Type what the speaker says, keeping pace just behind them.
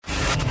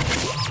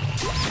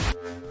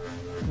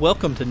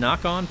Welcome to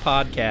Knock On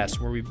Podcast,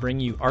 where we bring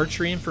you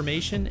archery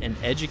information and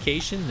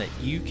education that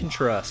you can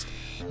trust.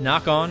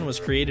 Knock On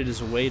was created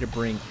as a way to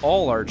bring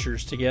all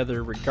archers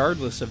together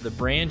regardless of the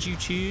brand you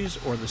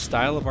choose or the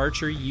style of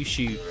archery you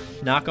shoot.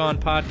 Knock On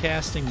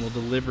Podcasting will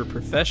deliver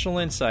professional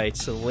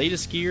insights to the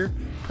latest gear,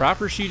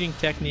 proper shooting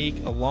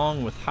technique,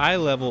 along with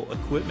high-level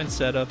equipment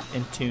setup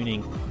and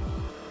tuning.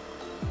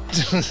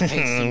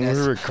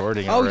 We're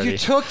recording already. You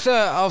took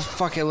the... Oh,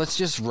 fuck it. Let's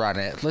just run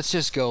it. Let's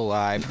just go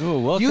live. Oh,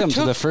 welcome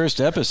to the first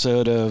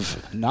episode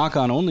of Knock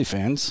On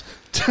OnlyFans.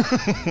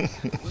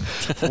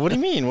 What do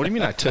you mean? What do you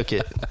mean I took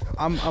it?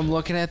 I'm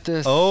looking at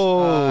this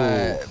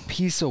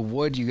piece of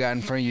wood you got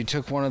in front of you. You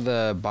took one of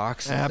the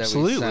boxes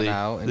Absolutely. that we sent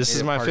out. This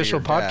is my official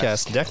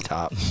podcast, desk. Deck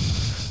Top.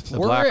 The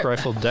Black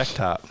Rifle Deck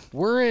Top.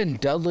 We're in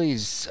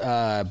Dudley's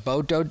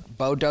Bojo?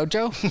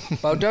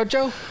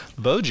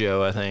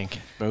 Bojo, I think.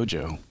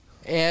 Bojo.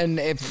 And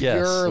if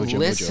you're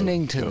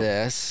listening to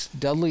this,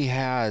 Dudley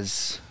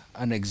has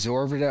an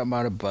exorbitant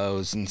amount of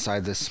bows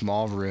inside this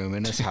small room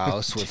in his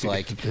house with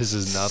like this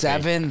is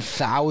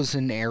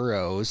 7,000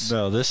 arrows.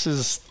 No, this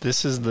is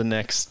the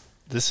next.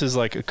 This is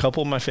like a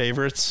couple of my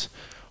favorites,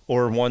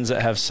 or ones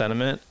that have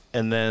sentiment,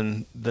 and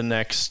then the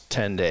next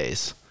 10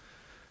 days.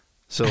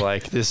 So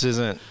like this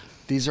isn't.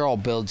 These are all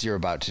builds you're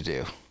about to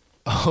do.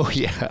 Oh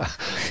yeah,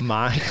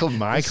 my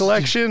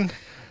collection.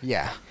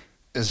 Yeah,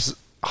 is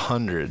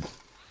 100.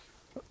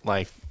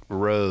 Like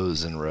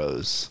rows and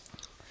rows.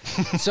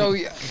 So,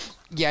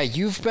 yeah,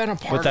 you've been a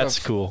part of... But that's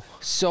cool.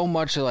 So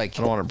much like...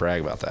 I don't want to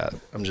brag about that.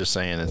 I'm just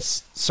saying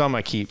it's some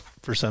I keep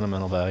for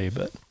sentimental value.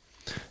 But,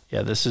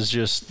 yeah, this is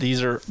just...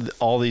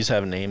 All these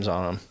have names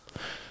on them.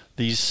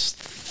 These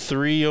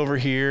 3 over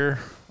here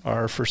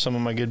are for some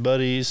of my good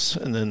buddies.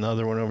 And then the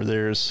other one over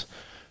there is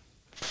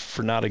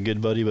for not a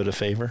good buddy, but a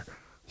favor.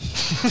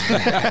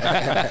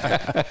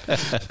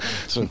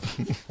 So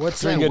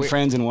what's 3 good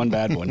friends and 1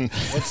 bad one.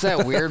 What's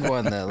that weird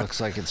one that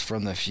looks like it's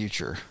from the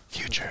future?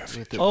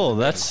 Oh,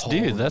 that's a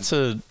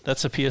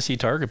PSE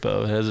target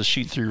bow. It has a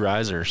shoot through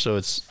riser, so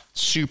it's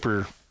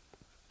super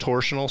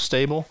torsional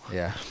stable.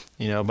 Yeah.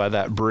 You know, by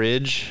that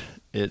bridge,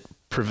 it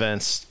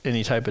prevents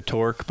any type of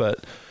torque,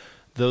 but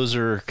those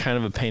are kind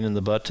of a pain in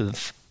the butt to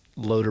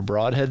load a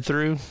broadhead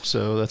through,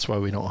 so that's why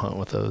we don't hunt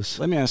with those.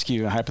 Let me ask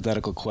you a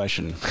hypothetical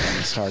question on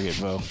this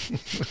target bow.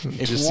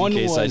 If just one in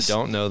case I was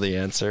don't know the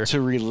answer.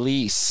 to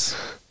release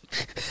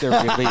the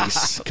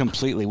release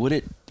completely, would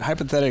it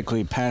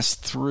hypothetically pass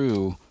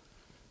through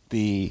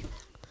the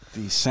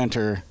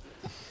center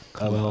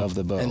of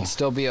the bow and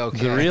still be okay?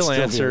 The real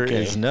answer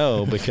is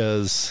no,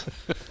 because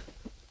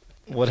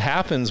what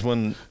happens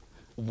when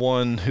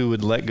one who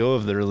would let go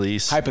of the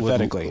release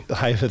hypothetically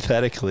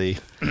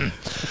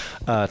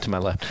to my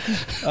left,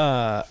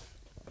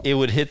 it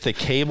would hit the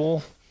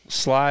cable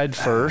slide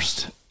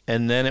first,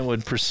 and then it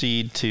would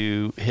proceed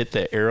to hit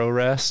the arrow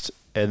rest,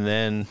 and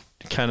then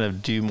kind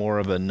of do more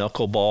of a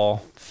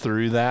knuckleball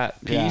through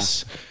that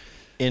piece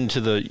into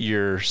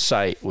your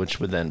sight,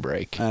 which would then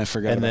break. I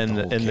forgot about the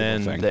whole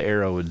cable thing. The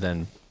arrow would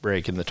then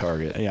break in the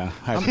target. Yeah,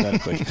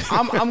 hypothetically.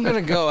 I'm going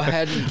to go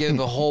ahead and give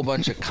a whole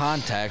bunch of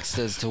context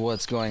as to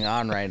what's going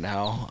on right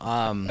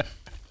now.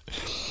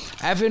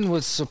 Evan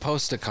was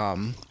supposed to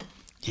come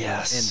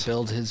and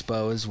build his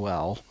bow as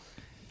well.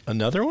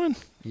 Another one?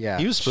 Yeah.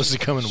 He was supposed to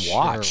come and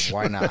watch. Sure,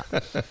 why not?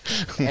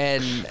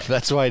 And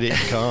that's why he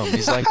didn't come.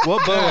 He's like,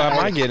 what bow am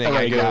I getting?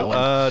 I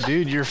go,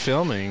 dude, you're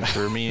filming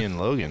for me and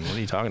Logan. What are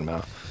you talking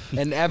about?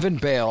 And Evan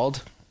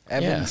bailed.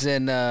 Evan's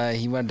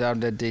he went down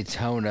to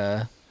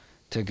Daytona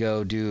to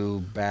go do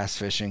bass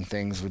fishing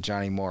things with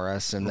Johnny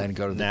Morris, and then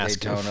go to the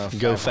Daytona.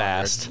 Go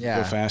fast. Yeah.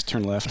 Go fast,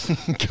 turn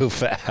left. Go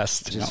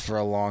fast. Just for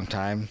a long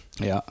time.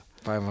 Yeah.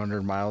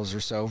 500 miles or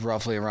so,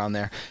 roughly around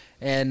there.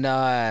 And,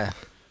 I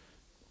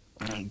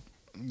think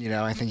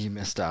you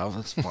missed out.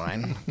 That's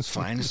fine. It's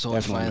fine. It's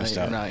totally fine that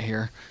you're not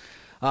here.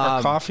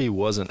 Our coffee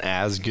wasn't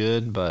as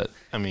good, but,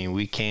 I mean,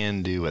 we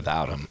can do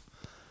without them.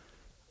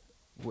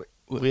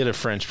 We had a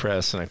French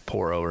press and a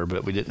pour over,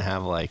 but we didn't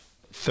have,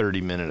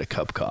 30-minute a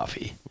cup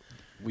coffee.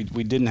 We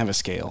didn't have a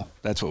scale.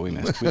 That's what we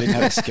missed. We didn't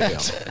have a scale.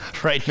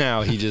 Right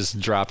now, he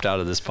just dropped out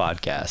of this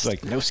podcast.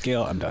 Like, no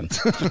scale, I'm done.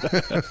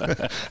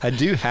 I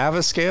do have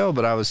a scale,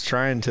 but I was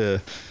trying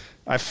to...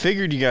 I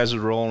figured you guys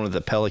would roll in with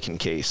a Pelican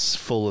case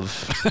full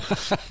of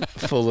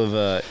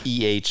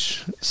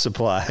EH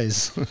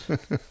supplies.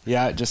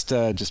 Yeah, just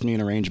me in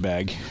a range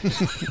bag.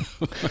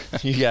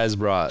 You guys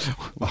brought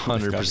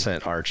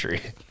 100%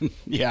 archery.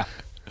 Yeah.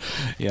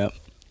 Yep.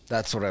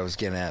 That's what I was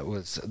getting at,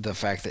 was the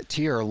fact that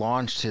Tier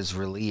launched his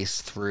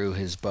release through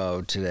his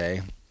bow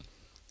today.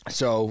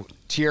 So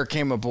Tier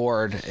came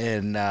aboard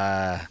and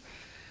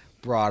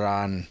brought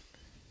on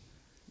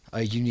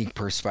a unique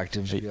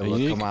perspective to be able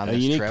to come on this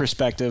trip. A unique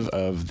perspective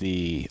of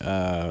the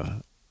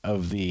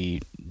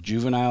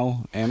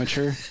juvenile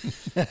amateur.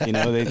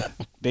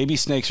 Baby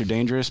snakes are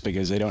dangerous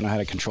because they don't know how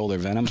to control their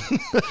venom.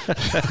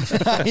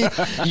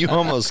 You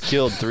almost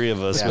killed 3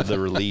 of us with a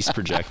release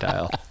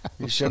projectile.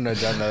 You shouldn't have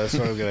done that. That's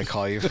what I'm going to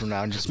call you from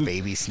now on, just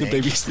baby snake. The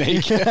baby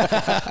snake.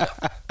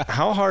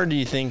 How hard do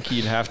you think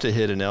you'd have to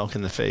hit an elk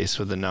in the face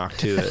with a knock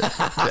to it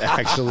to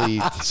actually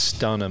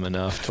stun him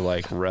enough to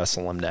like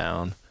wrestle him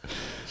down?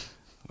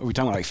 Are we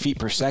talking about like feet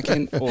per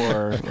second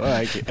or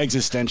like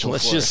existential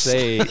Let's force? just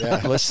say,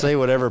 let's say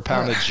whatever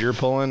poundage you're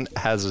pulling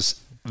has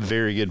a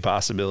very good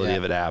possibility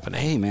of it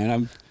happening. Hey,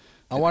 man,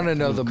 I want to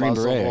know the Green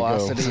muzzle Beret,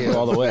 velocity go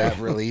all the way. that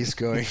release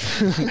going.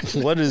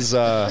 What is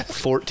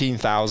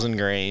 14,000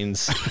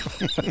 grains at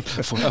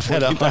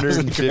 14,000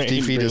 150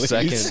 grain feet release.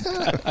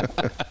 a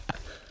second?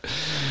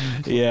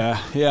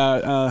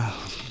 Yeah.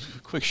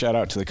 Quick shout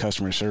out to the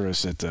customer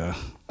service at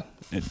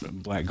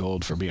Black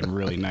Gold for being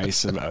really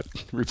nice about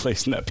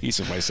replacing that piece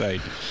of my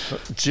sight.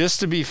 Just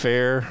to be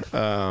fair,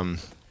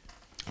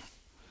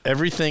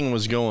 everything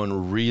was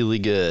going really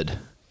good,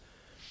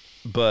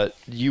 but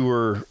you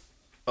were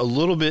a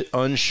little bit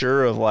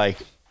unsure of like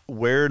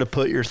where to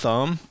put your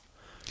thumb.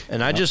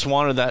 And I just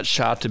wanted that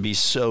shot to be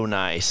so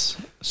nice.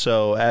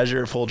 So as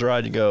you're at full draw,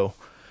 to go,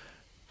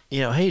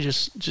 hey,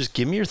 just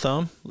give me your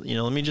thumb.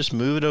 Let me just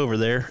move it over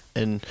there.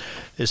 And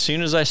as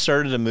soon as I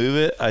started to move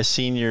it, I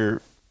seen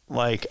your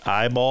like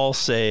eyeball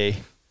say,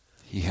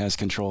 He has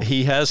control.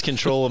 he has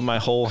control of my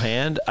whole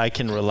hand. I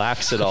can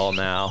relax it all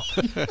now.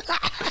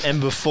 And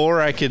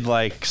before I could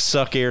like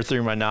suck air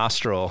through my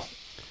nostril,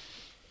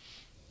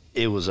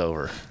 it was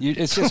over.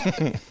 It's just,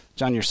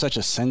 John, you're such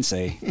a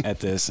sensei at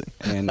this,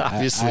 and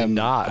Obviously I'm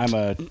not. I'm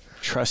a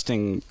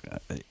trusting,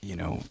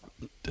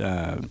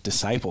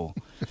 disciple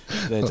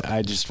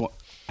that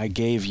I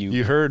gave you.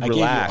 You heard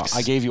relax.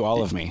 I gave you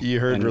all of me. You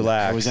heard And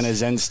relax. I was in a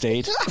Zen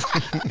state,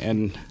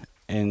 and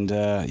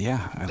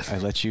I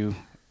let you.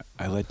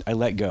 I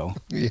let go.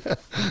 Yeah.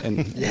 And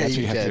Yeah, that's what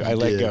you you have to did. do. I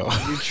let did. go.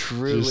 You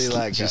truly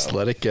let go. Just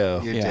let it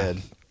go. You Yeah.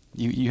 did.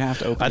 You have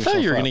to open. I thought you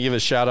were yourself going to up. give a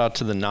shout out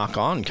to the Knock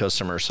On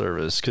customer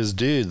service because,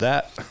 dude,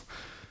 that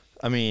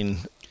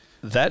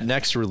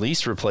next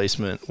release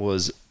replacement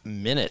was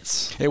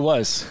minutes. It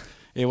was.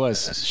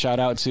 Shout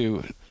out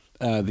to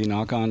the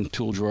Knock On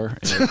tool drawer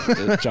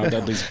at John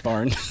Dudley's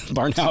barn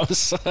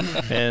house.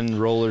 And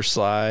roller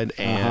slide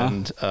Uh-huh.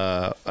 and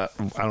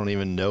I don't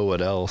even know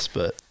what else,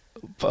 but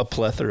a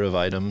plethora of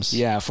items.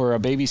 Yeah, for a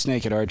baby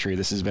snake at archery,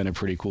 this has been a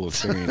pretty cool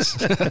experience.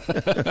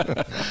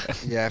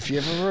 Yeah, if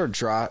you've ever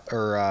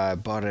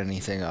bought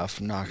anything off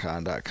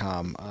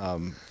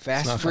knockonarchery.com,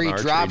 fast free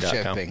drop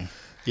knockonarchery.com. shipping.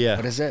 Yeah.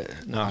 What is it?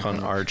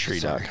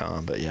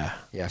 Knockonarchery.com, but yeah.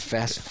 Yeah,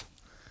 fast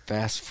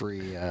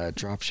free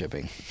drop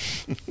shipping.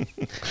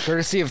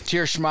 Courtesy of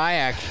Tier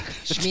Schmiak.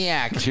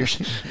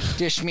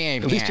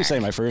 At least you're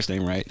saying my first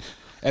name right.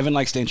 Evan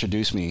likes to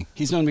introduce me.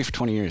 He's known me for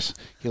 20 years.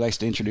 He likes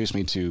to introduce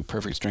me to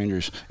perfect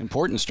strangers,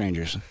 important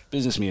strangers,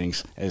 business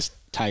meetings as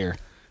Tyre.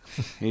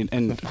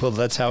 And Well,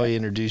 that's how he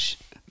introduced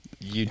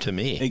you to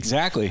me.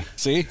 exactly.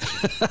 See?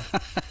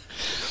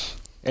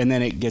 And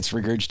then it gets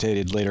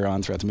regurgitated later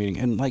on throughout the meeting.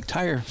 And like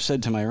Tyre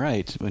said to my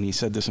right when he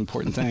said this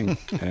important thing,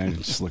 and I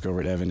just look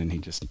over at Evan and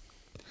he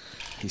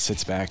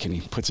sits back and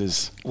he puts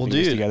his fingers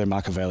dude. together,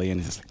 Machiavelli,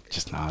 and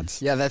just nods.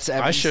 Yeah, that's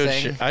Evan's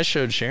thing. I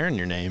showed Sharon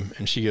your name,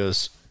 and she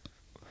goes,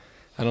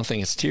 I don't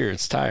think it's Tyre,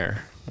 it's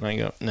Tyre. And I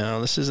go,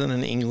 no, this isn't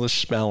an English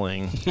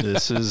spelling.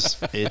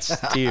 It's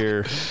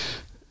Tyre.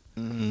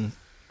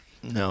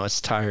 No, it's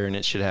Tyre, and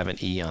it should have an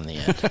E on the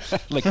end.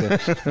 like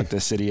the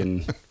city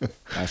in,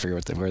 I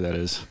forget where that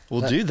is.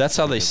 Well, dude, that's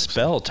how they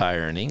spell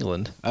Tyre in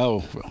England.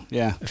 Oh, well,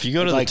 yeah. If you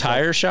go to Like- the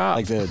tire shop,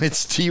 like the-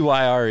 it's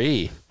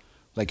Tyre.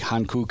 Like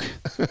Hankook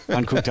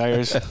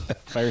tires,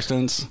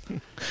 Firestones,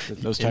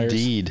 those tires.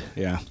 Indeed.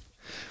 Yeah.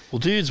 Well,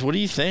 dudes, what do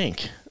you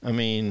think? I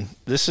mean,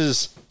 this.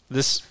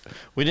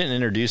 We didn't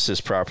introduce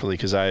this properly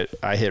because I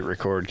hit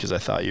record because I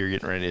thought you were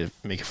getting ready to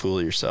make a fool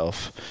of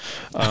yourself.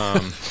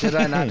 Did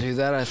I not do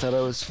that? I thought I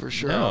was for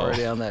sure No.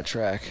 already on that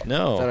track.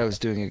 No. I thought I was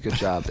doing a good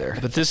job there.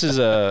 But this is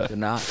a Did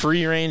not.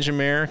 free range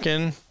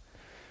American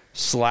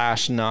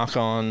 / knock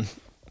on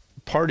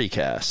party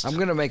cast. I'm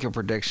going to make a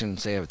prediction,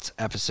 say it's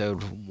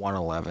episode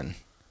 111.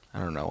 I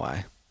don't know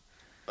why.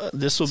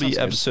 This will be Sounds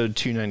good. episode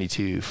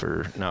 292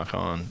 for knock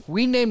on.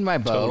 We named my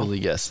bow. Totally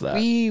guessed that.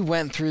 We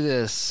went through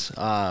this.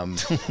 I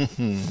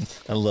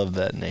love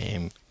that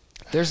name.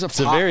 There's a It's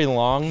a very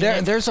long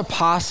name. There's a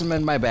possum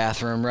in my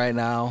bathroom right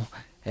now,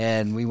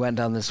 and we went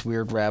down this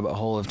weird rabbit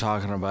hole of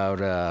talking about.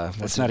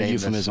 That's not a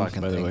euphemism,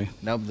 by the way.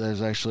 Nope,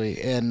 there's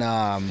actually, and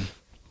I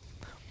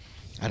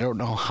don't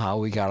know how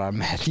we got on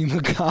Matthew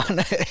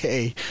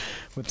McConaughey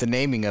with the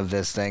naming of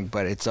this thing,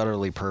 but it's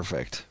utterly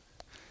perfect.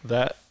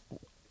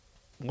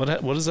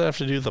 What does that have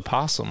to do with the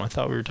possum? I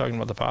thought we were talking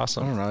about the I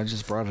possum. don't know. I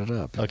just brought it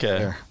up. Okay.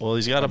 There. Well,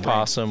 he's got a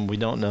possum. We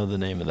don't know the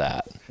name of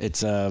that. It's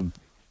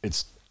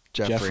Jeffrey.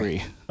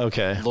 Jeffrey.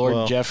 Okay. Lord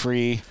well,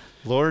 Jeffrey,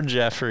 Lord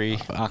Jeffrey.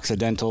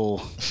 Occidental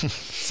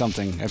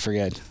something. I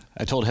forget.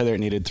 I told Heather it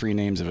needed 3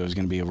 names if it was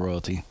going to be a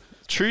royalty.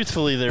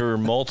 Truthfully, there were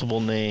multiple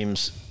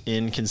names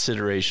in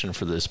consideration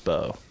for this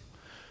bow.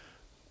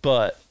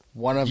 But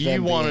One of you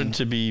them wanted being-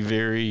 to be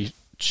very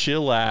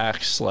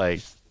chillax,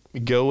 like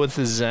go with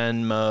the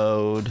Zen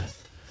mode.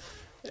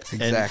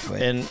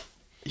 Exactly. And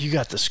You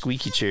got the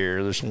squeaky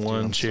chair. There's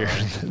one chair.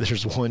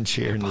 There's one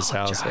chair in this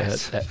house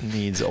that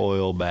needs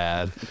oil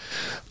bad.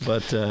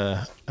 But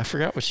I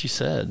forgot what you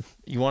said.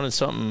 You wanted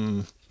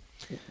something.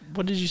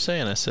 What did you say?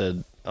 And I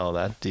said, "Oh,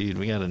 that dude.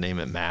 We got to name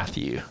it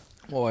Matthew."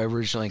 Well, I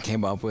originally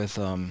came up with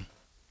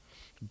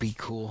 "Be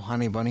Cool,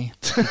 Honey Bunny."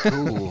 Be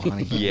cool,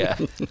 Honey Bunny. Yeah.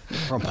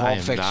 From I Pulp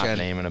am Fiction. not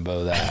naming a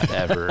bow that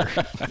ever.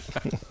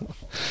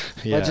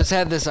 I just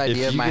had this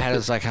idea in my head.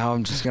 It's like how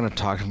I'm just gonna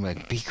talk to him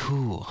like, "Be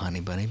cool,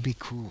 Honey Bunny. Be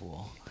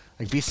cool."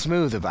 Like, be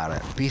smooth about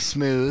it. Be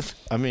smooth.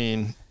 I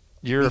mean,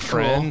 you're Be a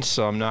friend, cool.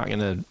 so I'm not going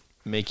to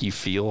make you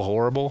feel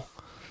horrible.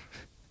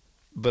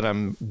 But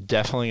I'm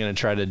definitely going to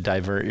try to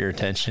divert your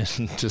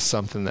attention to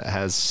something that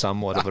has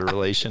somewhat of a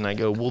relation. I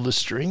go, well, the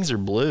strings are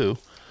blue.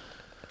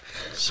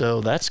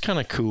 So that's kind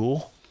of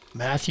cool.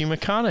 Matthew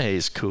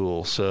McConaughey's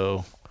cool.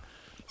 So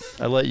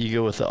I let you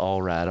go with the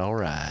all right, all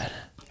right.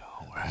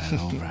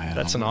 All right.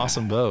 That's an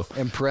awesome bow.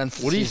 In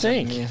parentheses. What do you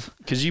think? underneath.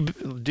 Because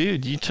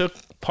you took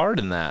part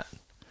in that.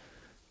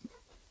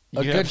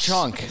 A You good have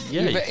chunk.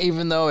 Yeah.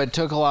 Even though it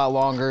took a lot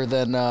longer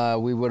than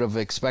we would have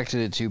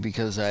expected it to,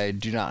 because I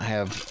do not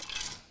have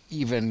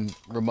even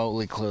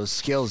remotely close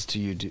skills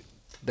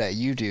that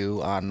you do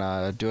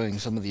on doing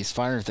some of these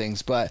finer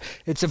things. But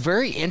it's a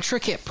very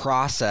intricate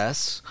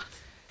process.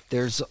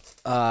 There's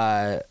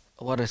a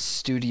lot of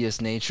studious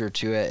nature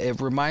to it.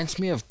 It reminds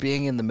me of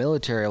being in the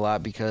military a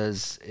lot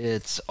because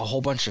it's a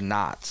whole bunch of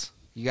knots.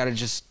 You got to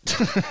just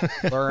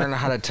learn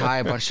how to tie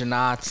a bunch of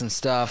knots and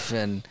stuff.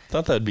 And I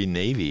thought that'd be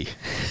Navy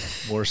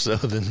more so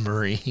than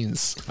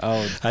Marines.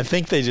 Oh, I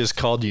think they just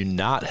called you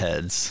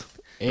knotheads.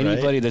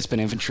 anybody that's been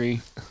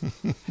infantry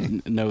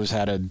knows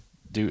how to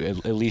do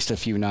at least a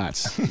few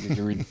knots.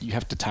 You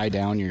have to tie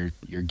down your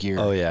gear.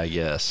 Oh yeah, I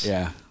guess.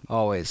 Yeah.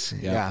 always,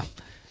 Yeah.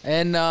 yeah.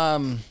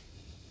 And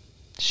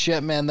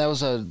shit, man, that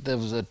was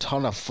a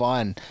ton of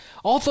fun.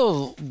 All the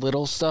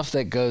little stuff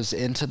that goes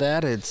into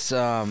that, it's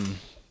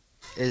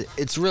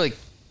really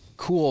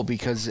cool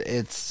because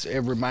it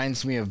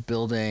reminds me of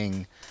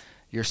building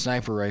your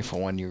sniper rifle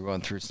when you were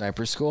going through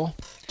sniper school.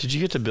 Did you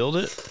get to build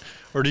it,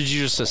 or did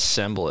you just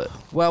assemble it?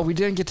 Well, we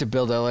didn't get to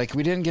build it. Like,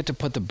 we didn't get to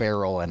put the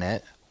barrel in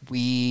it.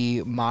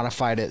 We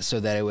modified it so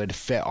that it would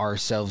fit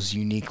ourselves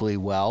uniquely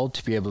well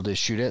to be able to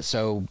shoot it.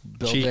 So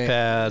building, Cheek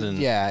pad and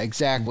yeah,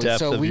 exactly. depth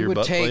So of we your would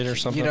butt take, plate or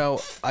something?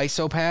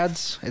 ISO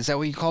pads. Is that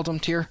what you called them,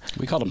 Tier?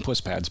 We called them puss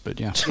pads, but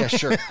yeah. Yeah,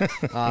 sure.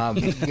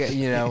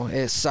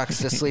 It sucks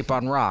to sleep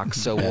on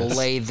rocks, so we'll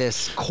lay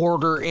this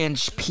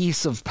 1/4-inch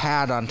piece of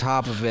pad on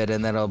top of it,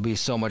 and then it'll be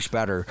so much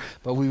better.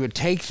 But we would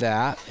take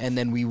that, and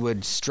then we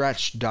would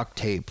stretch duct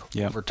tape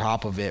over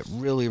top of it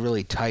really,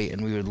 really tight,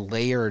 and we would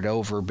layer it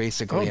over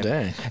basically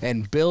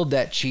and build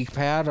that cheek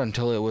pad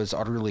until it was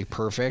utterly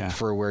perfect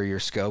for where your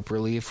scope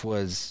relief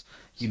was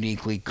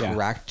uniquely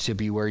correct to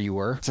be where you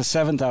were. It's a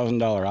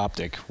 $7,000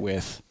 optic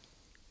with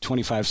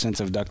 25 cents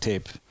of duct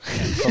tape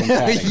and foam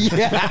padding.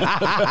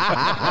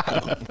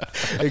 Yeah,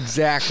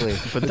 exactly.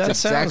 But that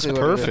sounds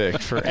exactly what it is.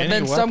 perfect for any And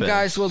then weapon. some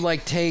guys would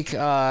like take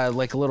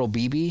like a little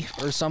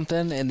BB or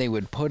something, and they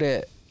would put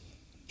it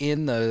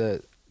in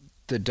the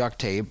duct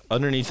tape.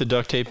 Underneath the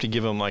duct tape to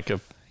give them like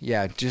a...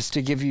 Yeah, just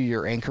to give you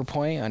your anchor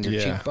point on your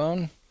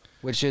cheekbone,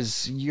 which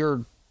is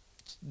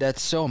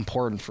that's so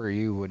important for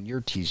you when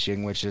you're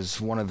teaching, which is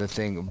one of the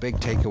big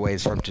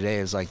takeaways from today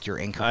is like your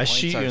anchor I points.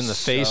 shoot you in the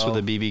face with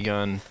a BB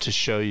gun to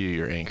show you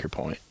your anchor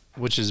point,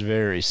 which is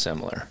very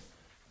similar,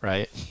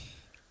 right?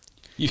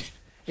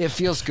 It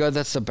feels good.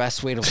 That's the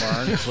best way to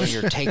learn is when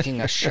you're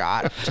taking a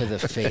shot to the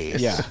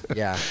face.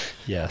 Yeah.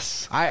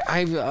 Yes.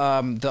 I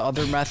the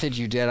other method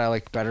you did I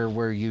liked better,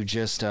 where you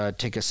just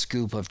take a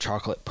scoop of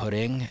chocolate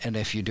pudding, and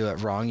if you do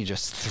it wrong, you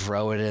just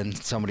throw it in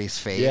somebody's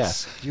face. Yeah.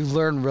 You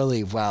learn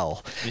really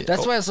well.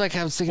 That's why I was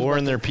thinking. Or about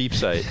in their peep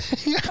sight.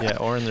 Yeah,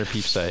 or in their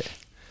peep sight.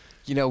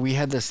 we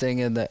had this thing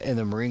in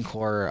the Marine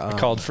Corps. I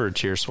called for a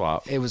cheer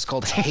swap. It was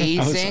called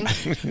hazing.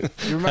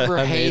 You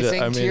remember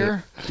hazing,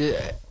 Tier?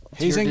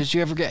 Hazing? Did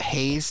you ever get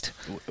hazed?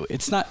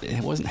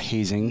 It wasn't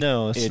hazing.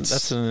 No,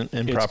 that's an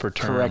improper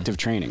it's term. corrective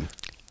training.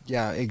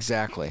 Yeah,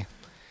 exactly.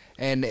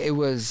 And it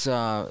was,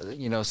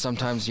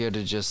 sometimes you had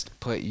to just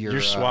put your...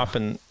 You're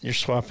swapping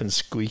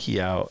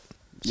squeaky out.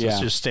 So Yeah.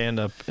 just stand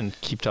up and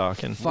keep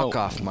talking. Fuck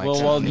off, Mike.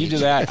 Well, while you do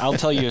that, I'll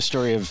tell you a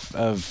story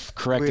of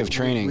corrective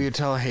training. Will you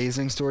tell a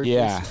hazing story,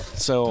 Yeah.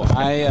 please? So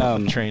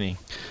I Training.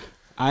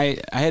 I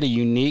had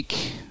a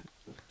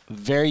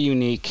very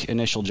unique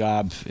initial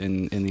job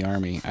in the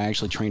Army. I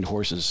actually trained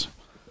horses.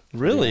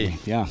 Really?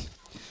 Yeah.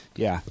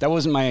 That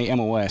wasn't my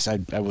MOS.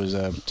 I was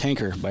a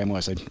tanker by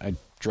MOS. I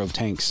drove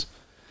tanks.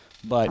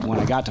 But when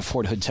I got to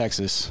Fort Hood,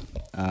 Texas,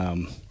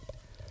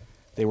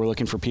 they were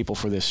looking for people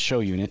for this show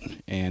unit,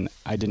 and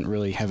I didn't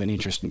really have any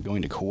interest in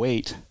going to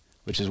Kuwait,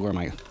 which is where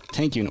my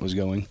tank unit was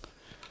going,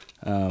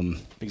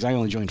 because I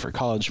only joined for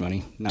college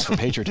money, not for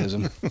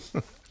patriotism.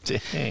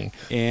 Dang.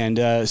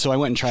 And so I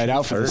went and tried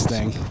out for this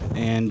thing,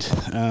 and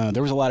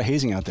there was a lot of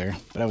hazing out there,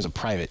 but I was a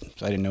private,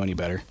 so I didn't know any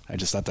better. I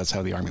just thought that's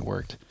how the Army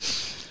worked.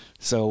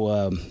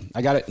 So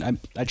I got it.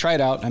 I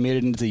tried out. I made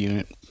it into the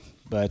unit,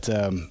 but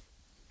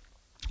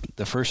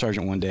the first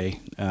sergeant one day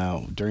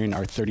during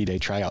our 30-day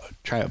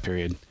tryout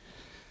period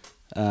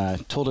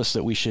told us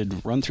that we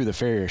should run through the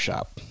farrier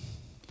shop.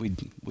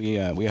 We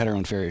had our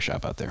own farrier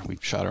shop out there. We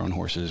shot our own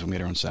horses. We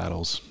made our own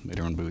saddles, made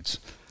our own boots.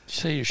 Did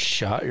you say you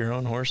shot your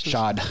own horses?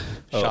 Shod.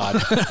 Oh.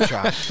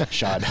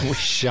 Shod. We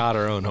shot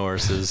our own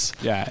horses.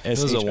 Yeah. It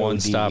was a SHOD.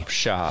 one-stop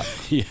shop.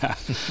 Yeah.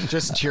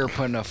 Just Tier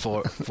putting a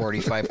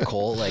 45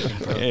 Colt like in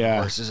front of the Yeah.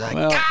 horses. Like,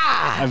 Well,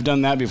 I've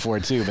done that before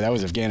too, but that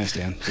was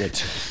Afghanistan.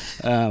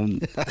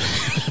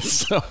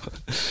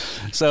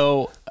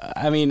 So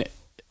I mean,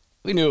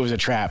 we knew it was a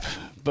trap,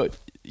 but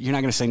you're not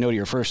going to say no to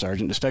your first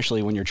sergeant,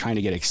 especially when you're trying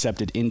to get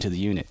accepted into the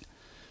unit.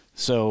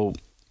 So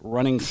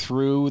running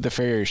through the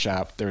farrier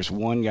shop, there's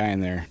one guy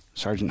in there,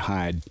 Sergeant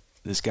Hyde.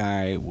 This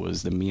guy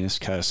was the meanest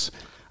cuss.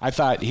 I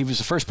thought he was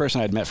the first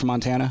person I'd met from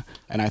Montana,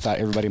 and I thought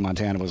everybody in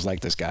Montana was like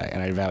this guy,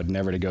 and I vowed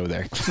never to go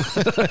there.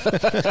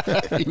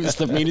 He was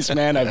the meanest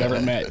man I've ever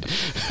met.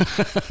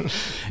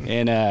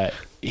 And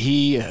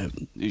you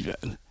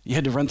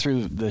had to run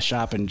through the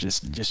shop and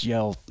just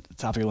yell at the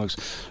top of your lungs,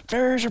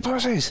 "Farriers are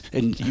pussies!"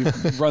 And you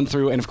run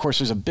through, and of course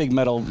there's a big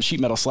sheet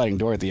metal sliding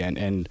door at the end,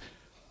 and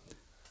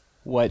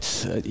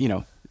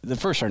the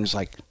first sergeant's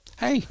like,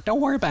 "Hey,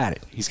 don't worry about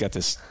it." He's got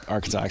this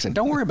Arkansas accent.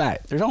 "Don't worry about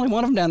it. There's only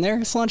one of them down there.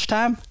 It's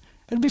lunchtime.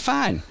 It'll be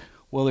fine."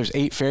 Well, there's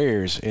 8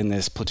 farriers in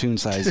this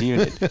platoon-sized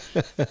unit.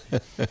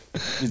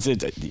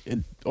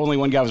 Only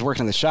one guy was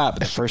working in the shop. But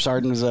the first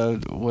sergeant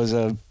was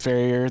a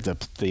farrier.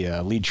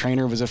 The lead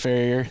trainer was a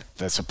farrier.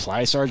 The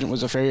supply sergeant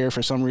was a farrier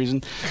for some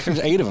reason.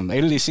 There's 8 of them,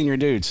 8 of these senior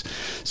dudes.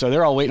 So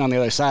they're all waiting on the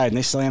other side, and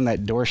they slam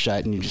that door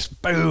shut, and you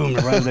just boom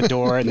run to the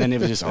door, and then it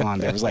was just on.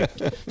 There was like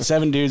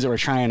 7 dudes that were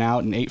trying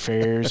out and 8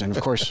 farriers, and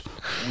of course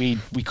we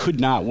could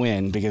not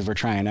win because we're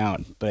trying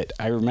out. But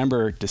I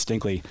remember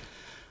distinctly.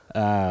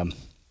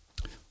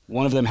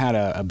 One of them had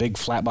a big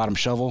flat-bottom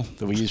shovel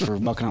that we used for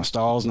mucking out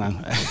stalls,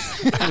 and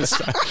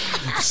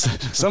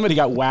somebody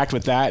got whacked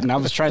with that, and I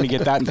was trying to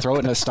get that and throw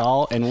it in a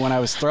stall, and when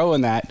I was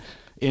throwing that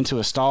into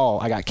a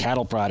stall, I got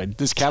cattle prodded.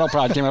 This cattle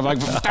prod came up like,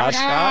 I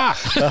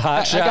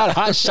got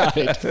hot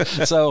shotted.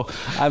 So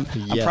I'm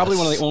probably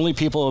one of the only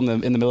people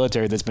in the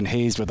military that's been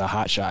hazed with a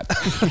hot shot.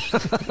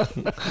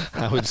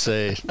 I would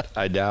say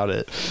I doubt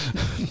it.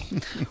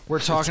 we're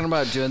talking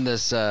about doing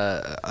this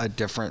a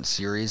different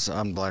series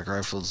on Black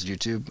Rifle's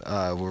YouTube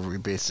where we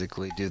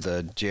basically do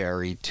the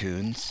JRE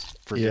tunes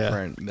for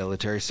different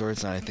military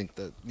stories, and I think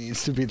that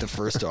needs to be the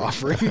first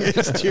offering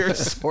is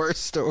Tier's horse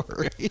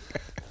story.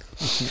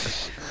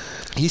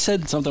 He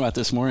said something about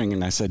this morning,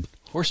 and I said,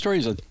 "Horse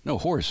stories?" No,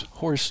 horse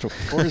story.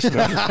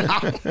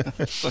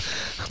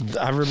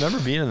 I remember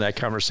being in that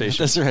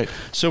conversation. That's right.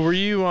 So were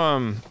you?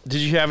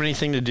 Did you have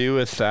anything to do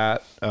with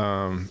that?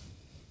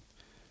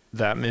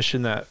 That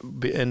mission that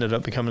ended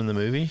up becoming the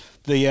movie?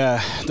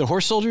 The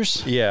horse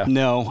soldiers? Yeah.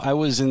 No, I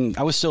was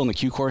still in the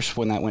Q course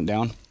when that went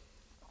down.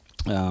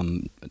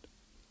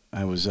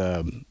 I was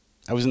in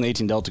the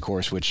 18 Delta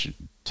course, which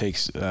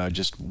takes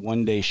just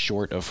 1 day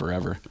short of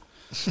forever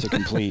to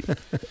complete.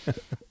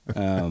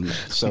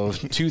 So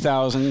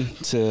 2000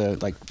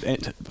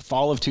 to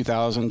fall of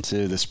 2000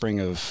 to the spring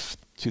of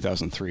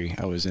 2003,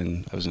 I was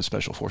in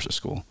Special Forces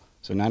school.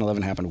 So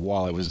 9/11 happened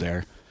while I was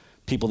there.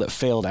 People that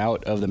failed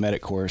out of the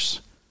medic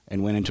course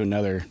and went into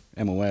another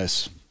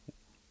MOS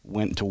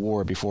went to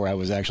war before I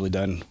was actually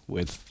done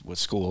with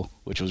school,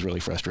 which was really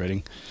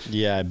frustrating.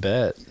 Yeah, I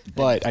bet.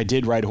 But I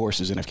did ride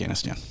horses in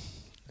Afghanistan.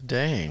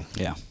 Dang.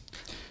 Yeah.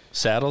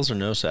 Saddles or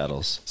no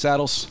saddles?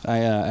 Saddles. I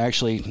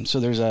actually,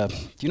 so there's do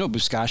you know what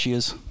Buzkashi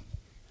is?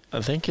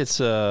 I think it's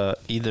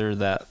either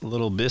that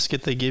little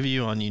biscuit they give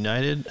you on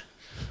United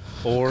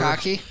or...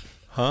 Cocky?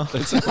 Huh?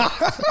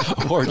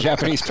 Or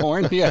Japanese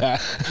porn? Yeah.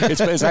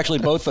 It's actually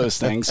both those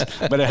things,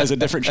 but it has a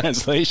different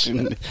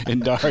translation in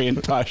Dari and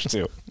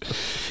Pashto.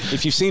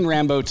 If you've seen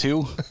Rambo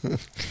 2,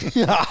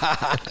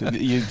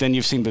 then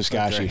you've seen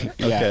Buzkashi.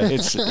 Okay. Yeah.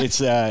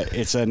 Okay.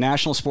 It's a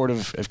national sport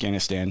of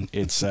Afghanistan.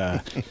 It's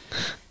a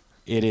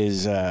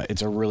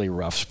really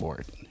rough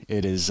sport.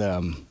 It is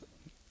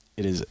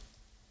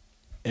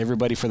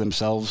everybody for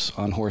themselves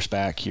on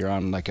horseback. You're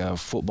on like a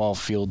football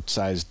field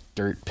sized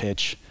dirt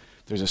pitch.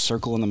 There's a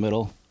circle in the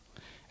middle,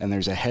 and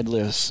there's a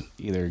headless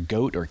either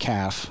goat or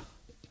calf.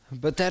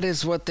 But that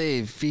is what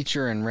they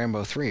feature in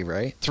Rambo 3,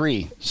 right?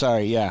 3.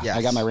 Sorry, yeah. Yes.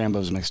 I got my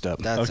Rambos mixed up.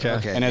 That's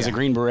okay. And as a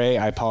Green Beret,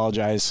 I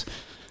apologize.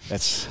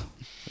 That's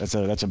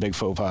a big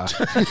faux pas.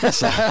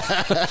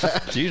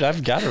 Dude,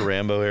 I've got a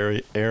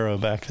Rambo arrow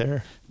back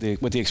there.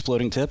 With the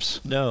exploding tips?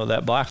 No,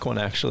 that black one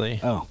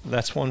actually. Oh.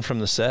 That's one from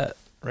the set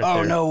right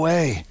there. Oh, no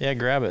way. Yeah,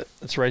 grab it.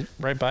 It's right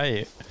by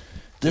you.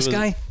 This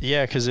guy?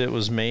 Yeah, because it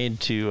was made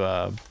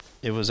to...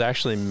 it was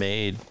actually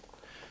made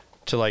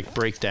to like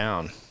break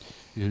down.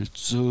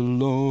 It's a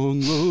long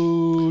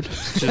road.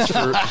 Just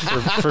for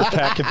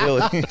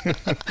packability.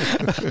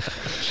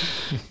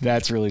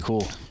 That's really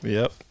cool.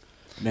 Yep.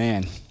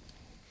 Man.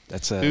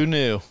 That's Who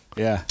knew?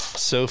 Yeah.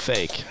 So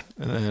fake.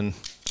 And then...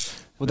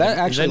 Well, that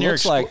actually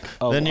looks like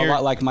a you're-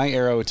 lot like my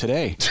arrow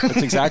today. That's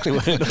exactly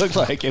what it looked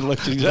like. It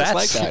looked just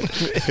like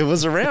that. It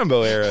was a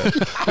Rambo arrow.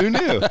 Who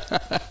knew?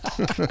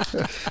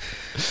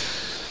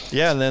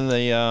 Yeah, and then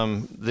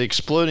the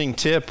exploding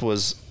tip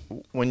was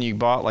when you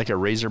bought like a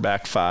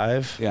Razorback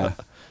 5. Yeah.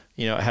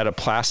 It had a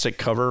plastic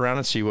cover around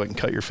it so you wouldn't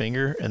cut your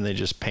finger, and they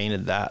just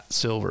painted that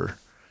silver.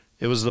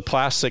 It was the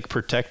plastic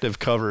protective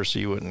cover so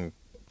you wouldn't.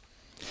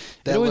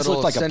 It always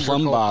looked like a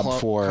plumb bob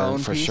for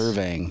piece?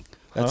 surveying.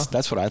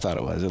 That's what I thought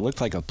it was. It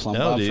looked like a plumb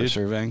bob for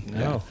surveying. No.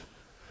 Yeah.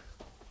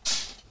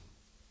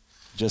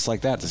 Just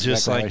like that. That's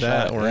Just exactly like how I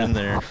that. shot it. We're in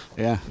there.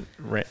 Yeah.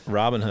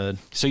 Robin Hood.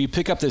 So you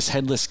pick up this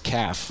headless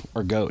calf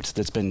or goat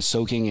that's been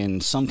soaking in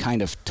some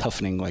kind of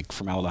toughening, like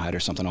formaldehyde or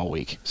something, all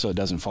week, so it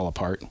doesn't fall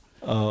apart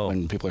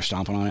when people are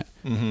stomping on it.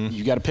 Mm-hmm.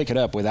 You got to pick it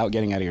up without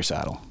getting out of your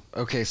saddle.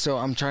 Okay, so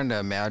I'm trying to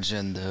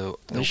imagine the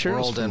sure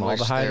world in which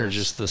formaldehyde or there's...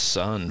 just the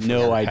sun?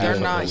 No idea. They're half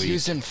of not a week?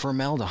 using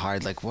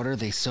formaldehyde. Like, what are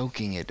they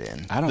soaking it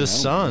in? I don't know. The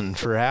sun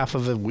for half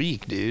of a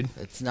week, dude.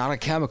 It's not a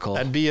chemical.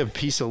 That'd be a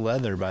piece of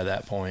leather by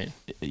that point.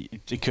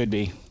 It could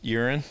be.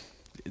 Urine.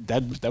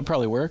 That'd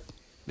probably work.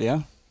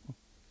 Yeah.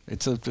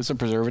 It's a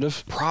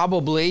preservative.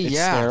 Probably, It's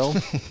yeah. sterile.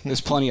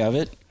 There's plenty of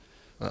it.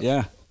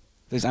 Yeah.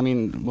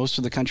 Most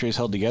of the country is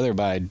held together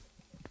by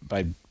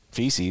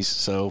feces,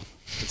 so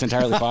it's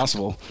entirely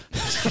possible.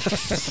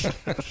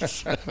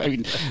 I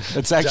mean,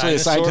 it's actually a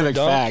scientific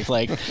fact.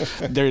 Like,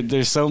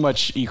 there's so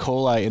much E.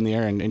 coli in the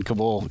air in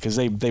Kabul because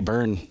they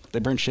burn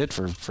shit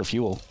for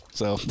fuel.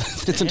 So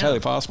it's entirely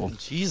possible.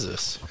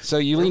 Jesus. So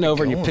you lean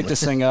over and you pick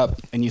this thing up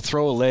and you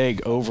throw a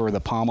leg over the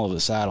pommel of the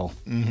saddle.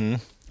 Mm-hmm.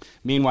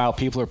 Meanwhile,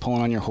 people are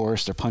pulling on your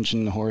horse. They're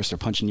punching the horse. They're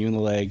punching you in the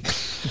leg.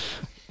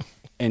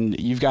 And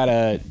you've got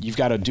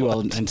to do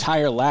an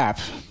entire lap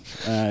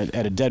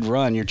at a dead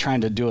run. You're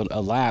trying to do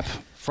a lap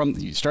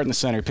you start in the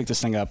center, pick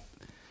this thing up,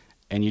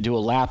 and you do a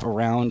lap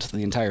around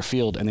the entire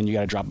field, and then you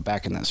got to drop it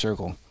back in that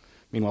circle.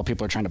 Meanwhile,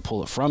 people are trying to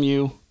pull it from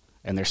you,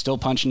 and they're still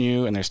punching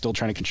you, and they're still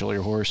trying to control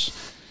your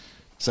horse.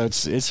 So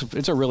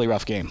it's a really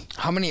rough game.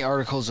 How many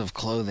articles of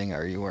clothing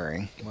are you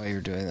wearing while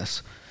you're doing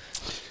this?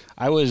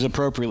 I was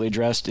appropriately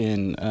dressed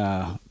in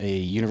a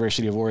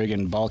University of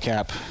Oregon ball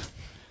cap,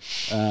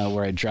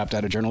 where I dropped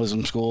out of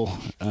journalism school,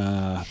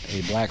 a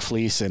black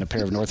fleece, and a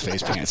pair of North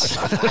Face pants.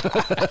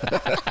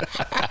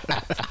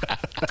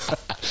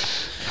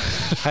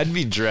 I'd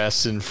be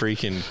dressed in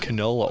freaking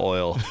canola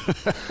oil.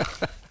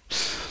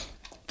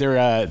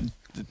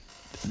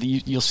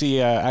 You'll see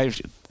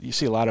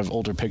a lot of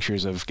older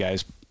pictures of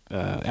guys,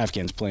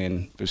 Afghans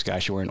playing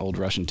Buzkashi wearing old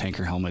Russian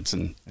tanker helmets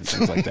and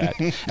things like that.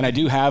 And I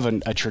do have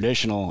a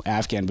traditional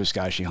Afghan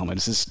Buzkashi helmet.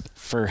 This is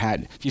fur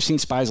hat. If you've seen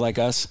Spies Like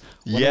Us,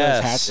 one of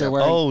those hats they're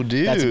wearing, oh,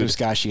 dude, that's a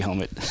Buzkashi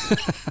helmet.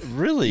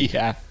 Really?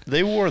 Yeah.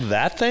 They wore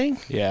that thing?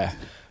 Yeah.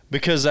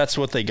 Because that's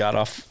what they got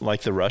off,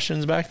 like the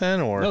Russians back then,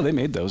 or no? They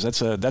made those.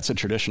 That's a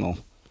traditional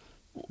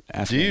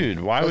Afghan. Dude,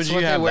 why would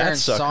you have that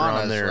sucker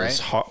on there?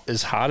 Right?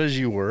 As hot as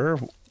you were.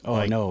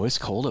 Oh no, it's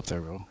cold up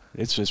there, bro.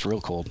 It's just real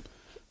cold.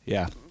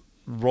 Yeah.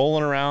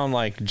 Rolling around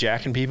like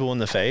jacking people in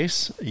the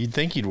face, you'd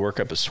think you'd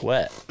work up a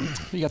sweat.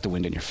 You got the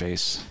wind in your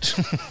face,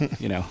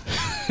 you know.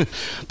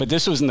 But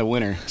this was in the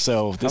winter,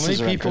 so this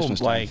is around around people Christmas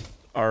time. like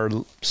are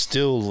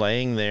still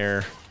laying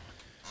there,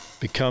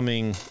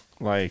 becoming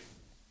like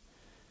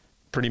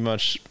pretty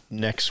much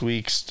next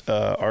week's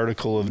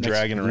article of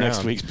dragging around.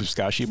 Next week's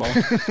Buzkashi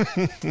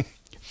ball.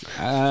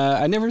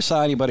 I never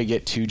saw anybody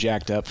get too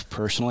jacked up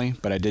personally,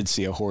 but I did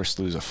see a horse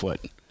lose a foot.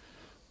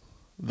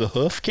 The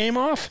hoof came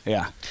off?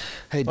 Yeah.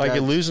 Hey, like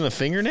it losing a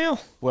fingernail?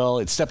 Well,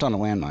 it stepped on a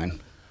landmine.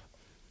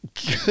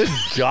 Good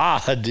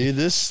God,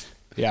 dude.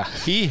 Yeah.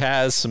 He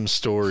has some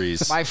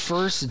stories. My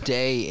first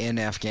day in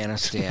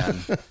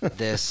Afghanistan,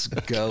 this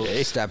goat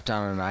stepped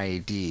on an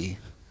IED,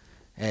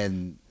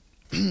 and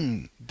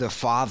the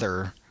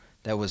father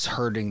that was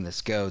herding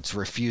this goats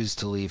refused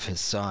to leave his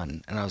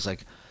son. And I was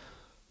like,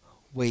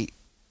 wait,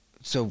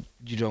 so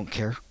you don't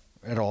care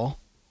at all?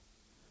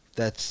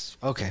 That's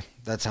okay.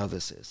 That's how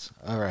this is.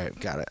 All right,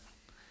 got it.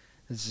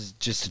 This is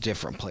just a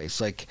different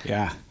place. Like,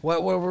 yeah.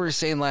 What we were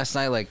saying last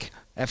night, like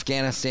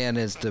Afghanistan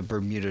is the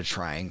Bermuda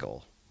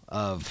Triangle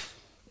of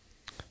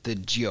the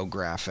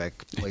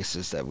geographic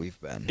places that we've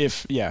been.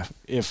 If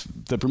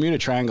the Bermuda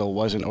Triangle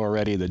wasn't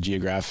already the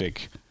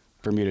geographic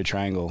Bermuda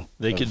Triangle,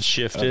 they could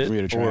shift it,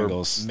 Bermuda or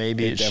Triangles,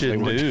 maybe it should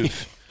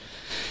move.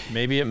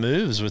 Maybe it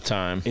moves with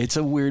time. It's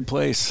a weird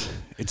place.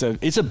 It's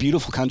a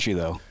beautiful country,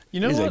 though. You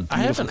know what?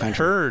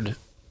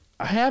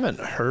 I haven't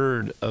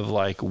heard of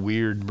like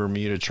weird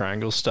Bermuda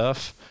Triangle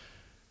stuff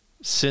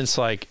since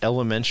like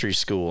elementary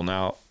school.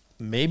 Now,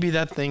 maybe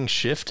that thing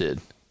shifted.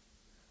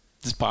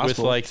 It's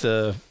possible. With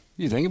like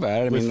you think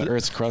about it. I mean, the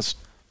Earth's crust.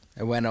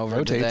 It went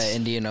over to the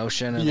Indian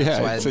Ocean, and yeah,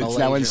 that's why it's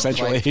now in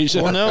Central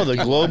Asia. Well, no, the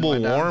global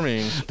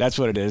warming. That's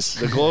what it is.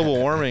 The global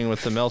warming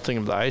with the melting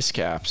of the ice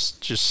caps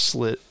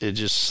it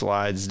just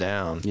slides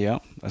down. Yeah,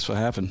 that's what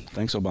happened.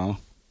 Thanks, Obama.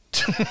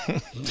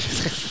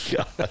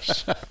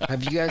 Gosh.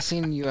 Have you guys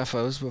seen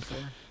UFOs before?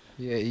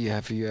 Yeah,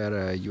 have you had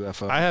a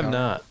UFO? I have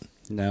not.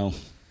 No.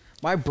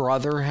 My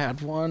brother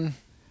had one.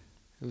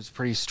 It was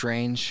pretty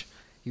strange.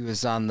 He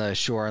was on the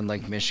shore in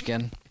Lake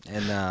Michigan,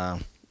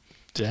 and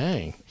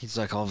dang, he's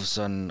like all of a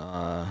sudden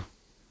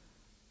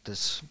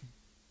this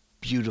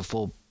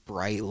beautiful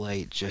bright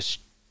light just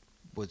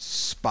was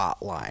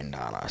spotlined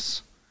on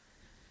us.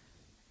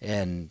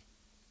 And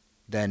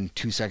then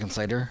 2 seconds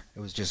later, it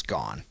was just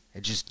gone.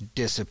 It just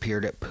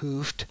disappeared. It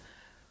poofed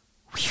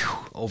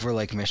over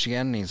Lake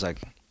Michigan. And he's like,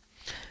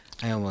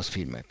 I almost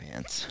peed my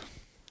pants.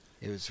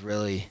 It was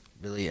really,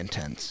 really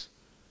intense.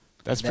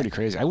 That's pretty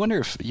crazy. I wonder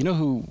if, you know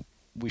who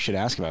we should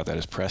ask about that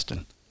is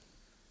Preston.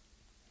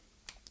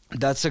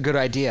 That's a good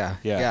idea.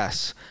 Yeah.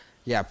 Yes.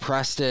 Yeah,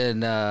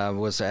 Preston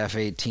was an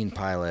F-18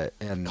 pilot.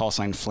 And Call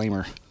sign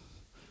Flamer.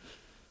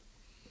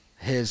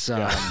 his,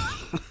 I'm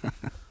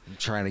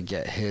trying to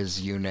get his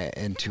unit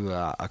into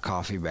a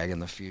coffee bag in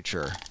the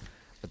future.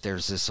 But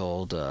there's this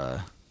old,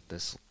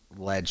 this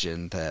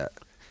legend that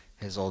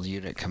his old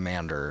unit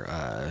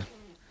commander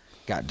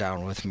got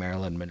down with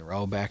Marilyn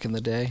Monroe back in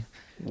the day.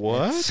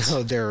 What? And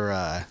so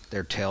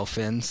their tail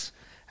fins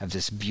have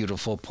this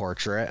beautiful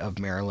portrait of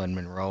Marilyn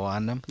Monroe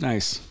on them.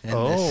 Nice.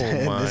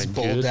 And my this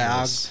bulldog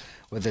goodness.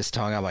 with his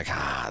tongue. I'm like,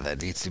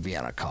 that needs to be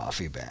on a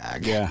coffee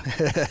bag. Yeah.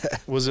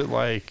 Was it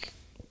like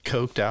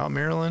coked out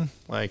Marilyn?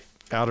 Like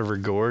out of her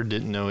gourd,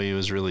 didn't know he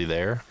was really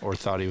there or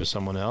thought he was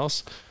someone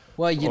else?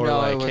 Well, you or know,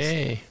 like,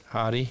 hey,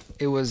 hottie.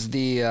 it was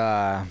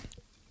the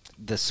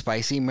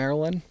spicy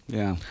Marilyn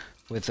Yeah.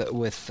 with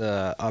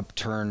the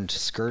upturned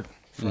skirt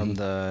from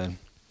the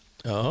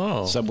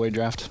Oh. Subway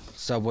draft.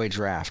 Subway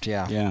draft.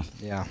 Yeah. Yeah.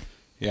 Yeah.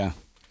 Yeah.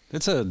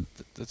 That's a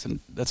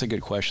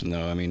good question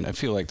though. I mean, I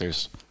feel like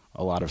there's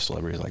a lot of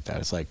celebrities like that.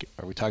 It's like,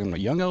 are we talking about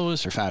young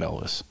Elvis or fat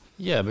Elvis?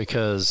 Yeah,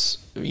 because,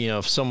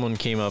 if someone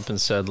came up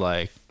and said,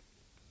 like,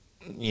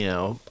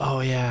 oh,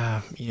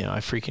 yeah, I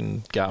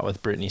freaking got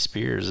with Britney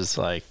Spears, it's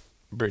like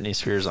Britney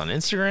Spears on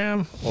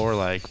Instagram or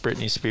like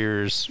Britney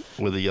Spears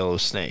with a yellow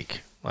snake.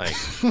 Like,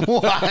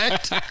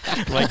 What?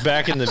 like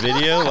back in the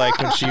video,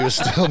 like when she was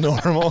still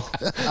normal,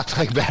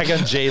 like back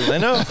on Jay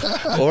Leno,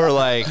 or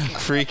like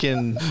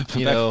freaking,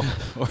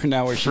 Or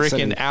now we're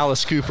freaking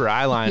Alice Cooper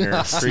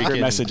eyeliner, secret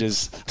freaking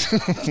messages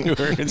to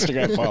her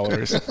Instagram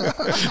followers.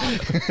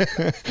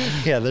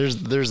 Yeah,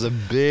 there's a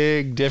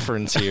big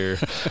difference here.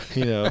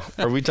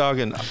 Are we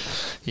talking,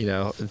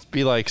 it'd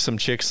be like some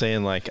chick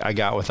saying like, I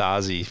got with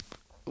Ozzy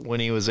when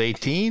he was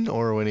 18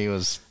 or when he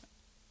was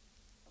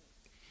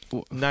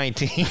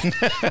 19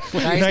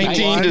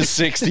 19 to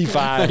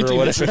 65 or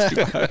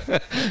whatever.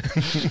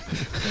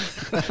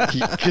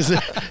 Because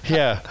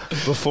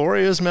before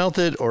he was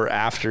melted or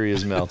after he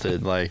was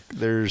melted, like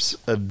there's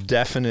a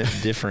definite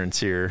difference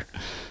here.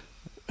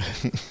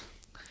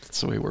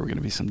 That's the way we're going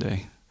to be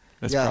someday.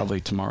 That's Yeah. probably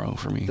tomorrow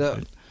for me.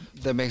 but-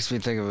 That makes me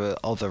think of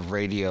all the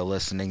radio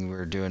listening we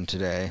were doing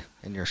today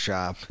in your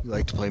shop. You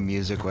like to play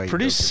music while you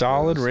Pretty build your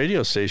solid clothes.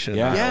 radio station in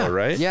Yeah. Iowa, Yeah,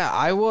 right? Yeah,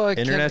 Iowa.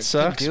 Internet can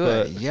sucks, do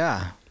but- it.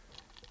 Yeah,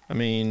 I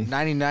mean,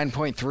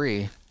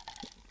 99.3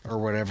 or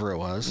whatever it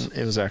was.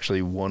 it was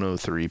actually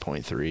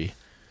 103.3.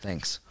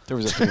 Thanks. There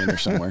was a 3 in there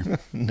somewhere.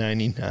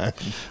 99.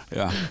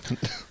 Yeah.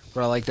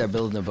 But I like that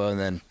building a bow and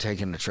then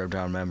taking a trip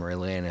down memory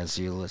lane as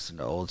you listen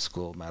to old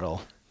school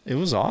metal. It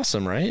was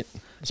awesome, right?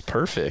 It's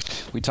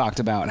perfect. We talked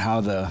about how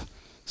the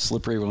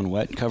Slippery When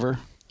Wet cover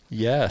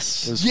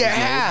Yes. was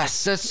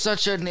Yes, that's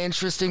such an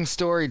interesting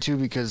story too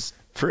because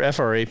For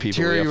FRA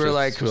people, Terry, we have you were to,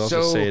 like, we'll have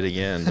so- to say it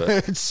again.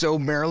 But so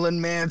Marilyn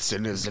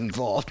Manson is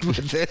involved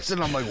with this,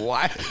 and I'm like,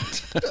 what?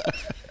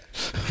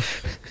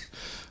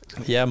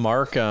 yeah,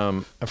 Mark,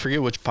 I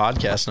forget which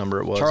podcast number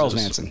it was. Charles It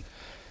was- Manson.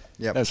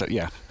 Yep. That's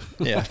yeah.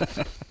 Yeah.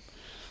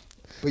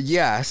 But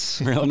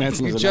yes, Marilyn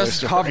Manson we was another just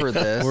story. covered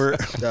this. We're-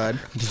 Dud.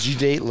 Did you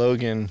date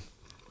Logan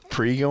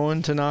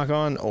pre-going to Knock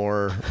On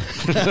or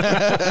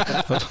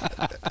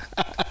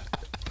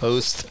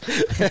post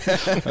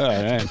All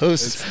right.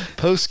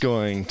 post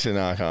going to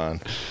Knock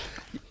On?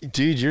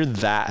 Dude, you're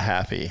that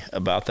happy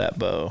about that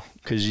bow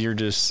because you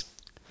just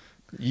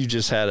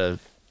had a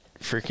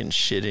freaking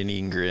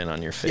shit-eating grin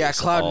on your face. Yeah,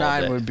 Cloud all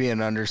Nine day. would be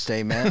an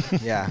understatement.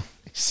 Yeah.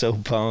 So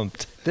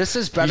pumped. This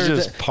is better He's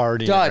just than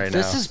partying Dud, right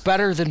this now. is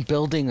better than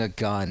building a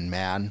gun,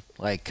 man.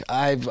 Like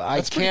I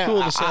That's pretty can't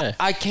cool to say.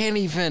 I can't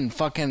even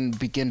fucking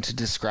begin to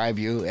describe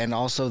you, and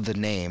also the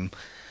name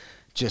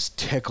just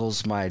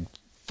tickles my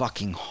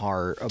fucking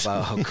heart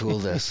about how cool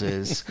this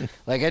is.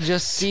 Like I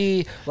just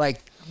see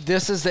like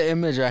this is the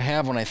image I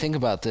have when I think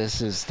about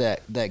this is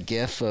that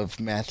gif of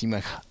Matthew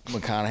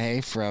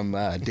McConaughey from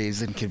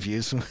Dazed and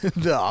Confused.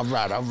 all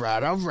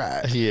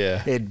right.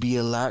 Yeah. It'd be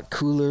a lot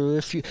cooler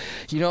if it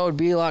would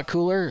be a lot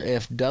cooler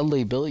if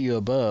Dudley built you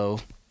a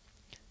bow.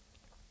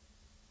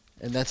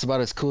 And that's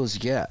about as cool as you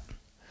get.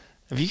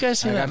 Have you guys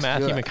seen I that got to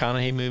do Matthew it.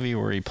 McConaughey movie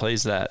where he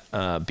plays that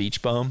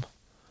beach bum?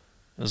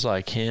 It was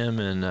like him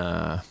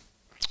and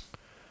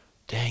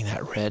dang,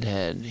 that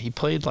redhead. He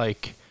played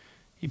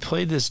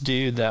this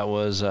dude that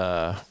was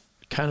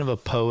kind of a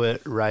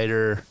poet,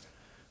 writer,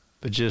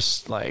 but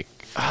just like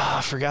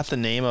I forgot the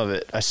name of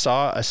it. I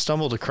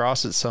stumbled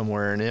across it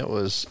somewhere, and it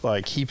was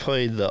like he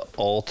played the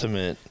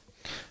ultimate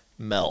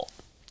melt.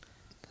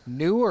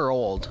 New or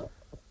old?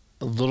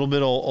 A little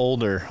bit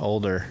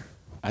older.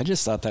 I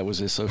just thought that was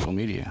his social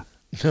media.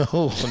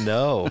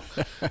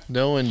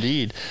 No,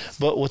 indeed.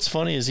 But what's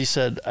funny is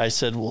I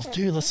said, well,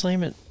 dude, let's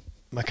name it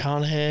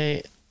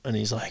McConaughey. And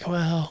he's like,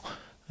 well,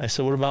 I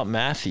said, what about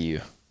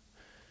Matthew?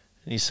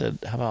 And he said,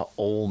 how about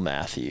old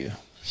Matthew?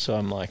 So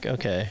I'm like,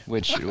 okay.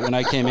 Which, when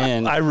I came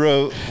in, I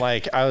wrote,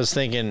 like, I was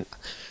thinking,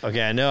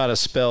 okay, I know how to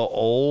spell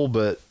old,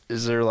 but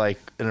is there like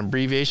an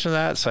abbreviation of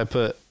that? So I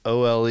put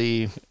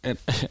OLE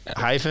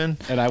hyphen.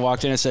 and I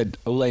walked in and said,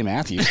 Ole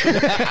Matthew. And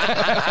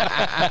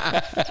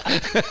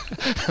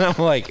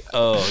I'm like,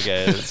 oh,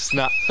 okay, it's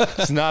not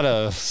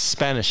a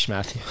Spanish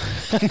Matthew.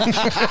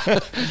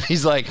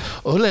 He's like,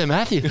 Ole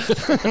Matthew.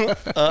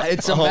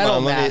 It's a hold metal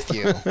on,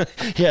 Matthew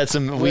Yeah, it's a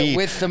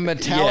with the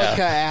Metallica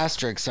yeah.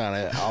 asterisk on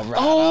it. All right,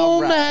 Oh,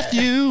 all right.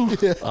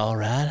 Matthew. All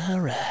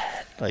right.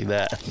 Like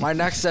that. My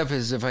next step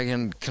is if I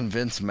can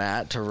convince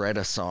Matt to write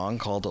a song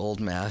called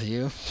Old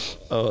Matthew.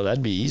 Oh,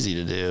 that'd be easy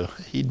to do.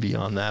 He'd be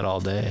on that all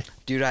day.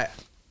 Dude,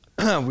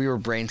 we were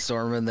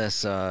brainstorming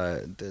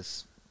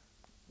this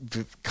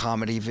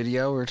comedy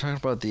video. We were talking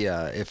about the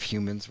if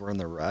humans were in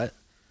the rut.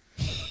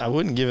 I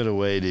wouldn't give it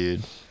away,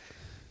 dude.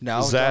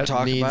 No, That don't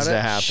talk needs about to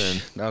it. happen.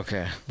 Shh.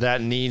 Okay.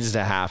 That needs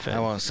to happen. I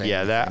won't say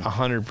Yeah, that anything.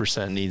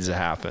 100% needs to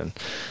happen.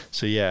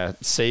 So yeah,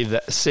 save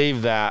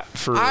that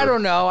for. I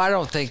don't know. I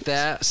don't think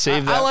that.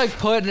 Save I that- like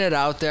putting it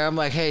out there. I'm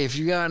like, hey, if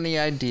you got any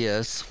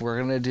ideas, we're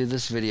gonna do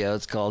this video.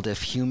 It's called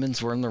 "If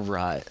Humans Were in the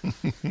Rut."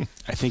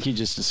 I think he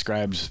just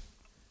described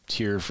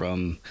Tier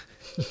from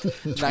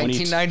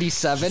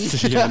 1997.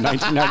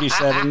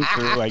 1997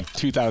 through like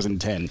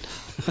 2010.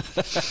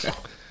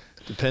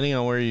 Depending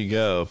on where you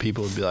go,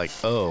 people would be like,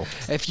 "Oh,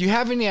 If you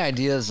have any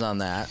ideas on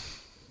that,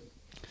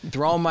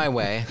 throw them my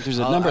way. There's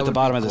a number at the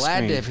bottom of the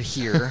Glad screen. to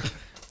hear.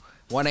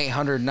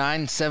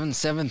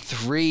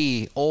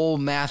 1-800-977-3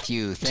 Old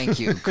Matthew. Thank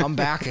you. Come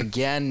back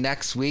again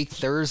next week,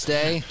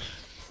 Thursday.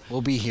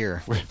 We'll be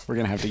here. We're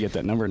going to have to get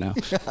that number now.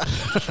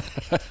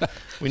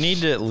 we need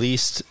to at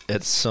least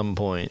at some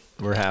point.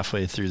 We're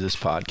halfway through this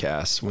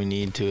podcast. We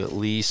need to at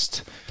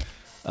least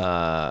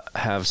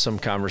have some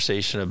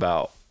conversation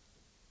about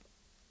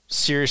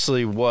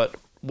seriously what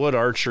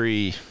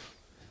archery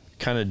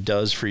kind of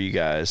does for you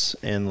guys,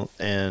 and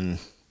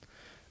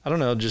I don't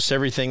know, just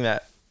everything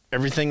that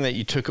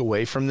you took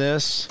away from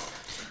this,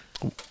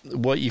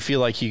 what you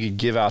feel like you could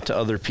give out to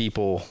other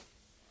people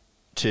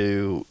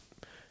to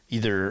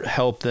either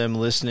help them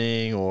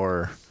listening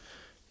or,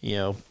 you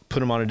know, put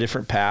them on a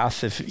different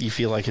path if you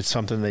feel like it's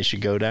something they should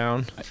go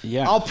down.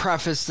 Yeah. I'll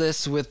preface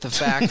this with the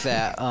fact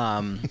that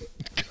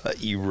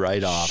Cut you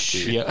right off,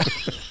 dude. Yeah.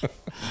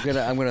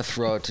 I'm gonna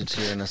throw it to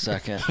Tier in a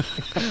second.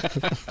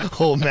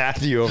 Old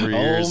Matthew over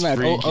here is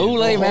freaking.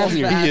 Ole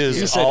Matthew. He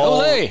is You said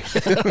all-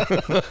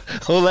 Ole.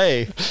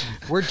 Ole.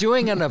 We're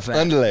doing an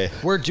event.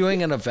 Andale. We're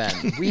doing an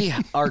event. We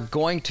are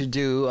going to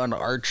do an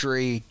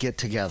archery get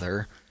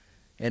together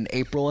in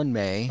April and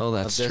May Oh,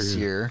 that's of this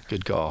true. year.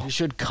 Good call. You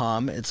should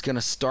come. It's going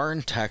to start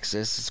in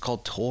Texas. It's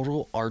called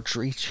Total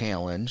Archery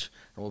Challenge.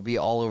 It will be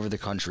all over the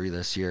country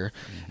this year.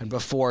 And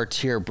before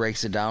Tier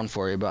breaks it down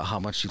for you about how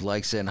much he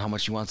likes it and how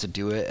much he wants to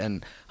do it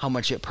and how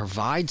much it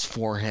provides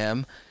for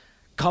him,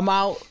 come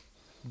out,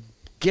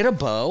 get a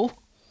bow,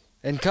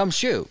 and come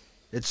shoot.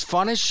 It's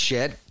fun as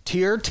shit.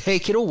 Tier,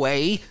 take it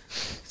away.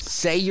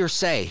 Say your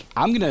say.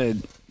 I'm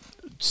going to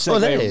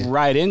segue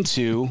right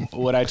into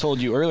what I told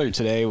you earlier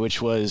today,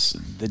 which was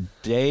the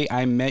day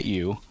I met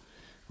you,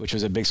 which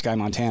was at Big Sky,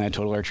 Montana,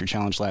 Total Archery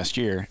Challenge last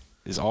year,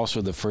 is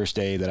also the first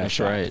day that I That's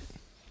shot. right.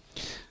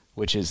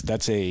 Which is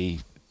that's a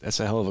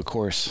hell of a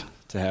course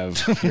to have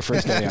your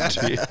first day on.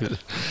 Dude.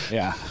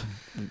 Yeah.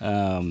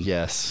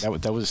 Yes.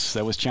 That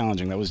was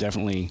challenging. That was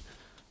definitely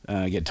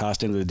get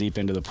tossed into the deep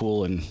end of the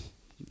pool and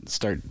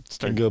start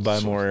And go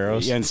buy more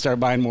arrows. Yeah, and start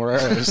buying more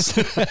arrows.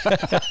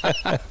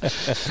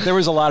 There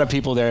was a lot of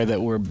people there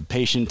that were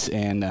patient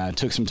and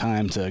took some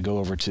time to go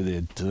over to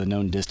the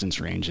known distance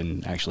range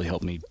and actually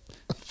help me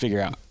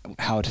figure out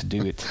how to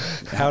do it.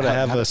 How to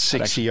have a actually-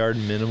 60-yard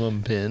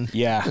minimum pin.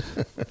 Yeah.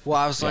 Well,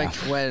 I was Yeah. like,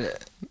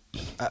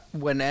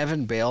 when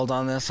Evan bailed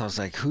on this, I was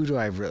like,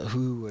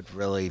 who would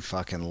really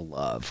fucking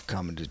love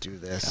coming to do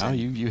this? Oh, And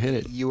you hit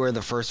it. you were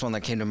the first one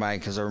that came to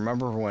mind because I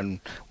remember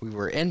when we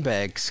were in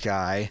Big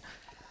Sky,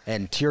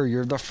 and Tier,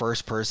 you're the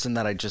first person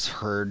that I just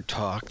heard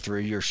talk through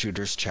your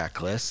shooter's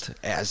checklist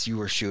as you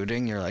were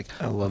shooting. You're like,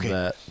 I love okay,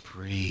 that.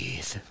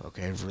 breathe,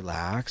 okay,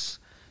 relax,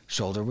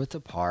 shoulder width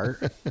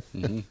apart,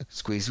 Mm-hmm.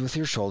 squeeze with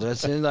your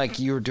shoulders. And like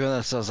you were doing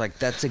this, I was like,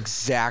 that's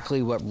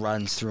exactly what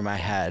runs through my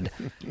head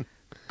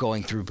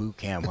going through boot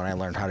camp when I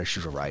learned how to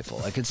shoot a rifle.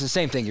 Like it's the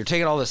same thing. You're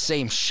taking all the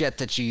same shit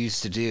that you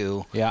used to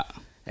do Yeah.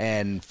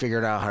 and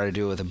figured out how to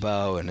do it with a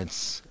bow, and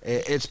it's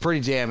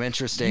pretty damn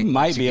interesting. You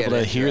might once be get able to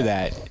into hear it.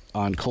 that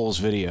on Cole's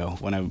video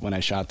when I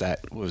shot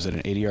that. What was it,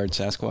 an 80-yard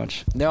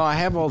Sasquatch? No, I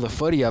have all the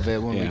footy of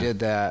it when we Yeah. did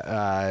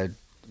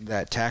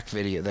that TAC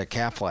video, the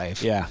Cap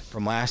Life, Yeah.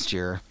 from last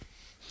year.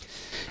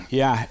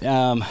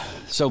 Yeah.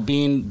 So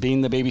being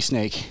the baby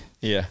snake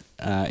Yeah.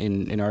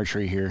 in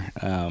archery here,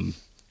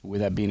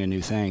 with that being a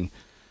new thing,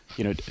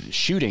 you know,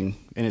 shooting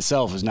in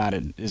itself is not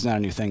a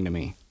new thing to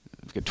me.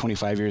 I've got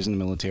 25 years in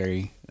the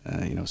military,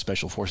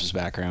 special forces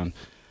background.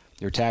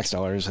 Your tax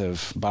dollars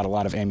have bought a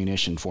lot of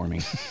ammunition for me.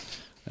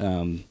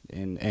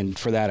 And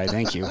for that, I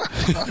thank you.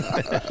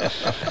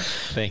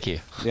 Thank you.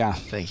 Yeah.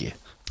 Thank you.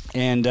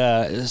 And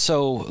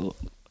so,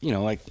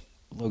 like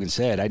Logan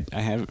said, I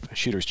have a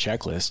shooter's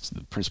checklist,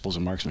 the principles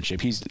of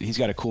marksmanship. He's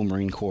got a cool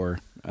Marine Corps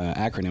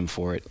acronym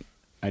for it.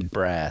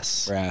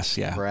 Brass. Brass,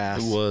 yeah. Brass.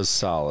 It was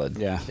solid.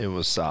 Yeah. It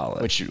was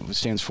solid. Which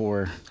stands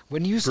for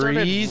When you started,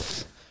 breathe,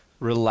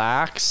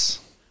 relax,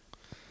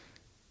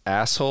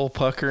 asshole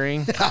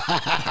puckering,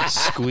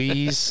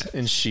 squeeze,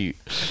 and shoot.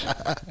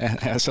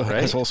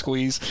 asshole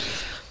squeeze.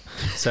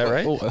 Is that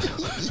right? Oh,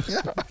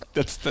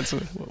 that's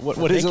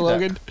what is it,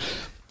 Logan?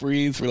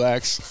 Breathe,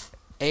 relax.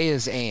 A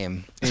is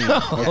aim.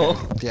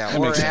 Oh. Yeah,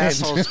 or makes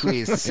sense. asshole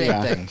squeeze. Same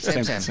Yeah. thing.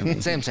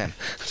 Same.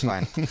 It's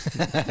fine.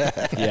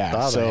 Yeah.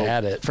 Thought so I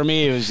had it. for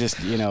me, it was just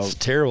It's a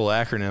terrible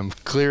acronym.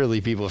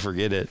 Clearly, people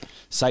forget it.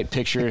 sight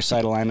picture,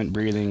 sight alignment,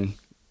 breathing,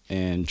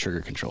 and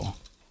trigger control.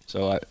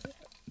 So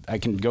I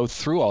can go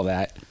through all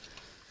that.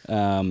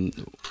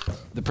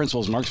 The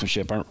principles of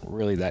marksmanship aren't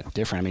really that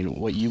different. I mean,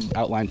 what you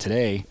outlined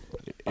today,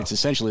 it's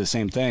essentially the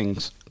same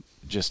things.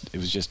 It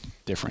was just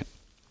different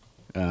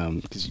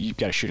because you've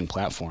got a shooting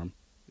platform.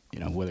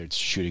 Whether it's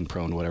shooting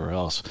prone, whatever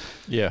else.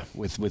 Yeah.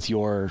 With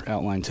your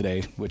outline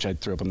today, which I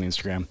threw up on the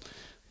Instagram,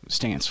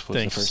 stance was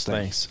the first thing.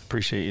 Thanks.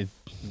 Appreciate you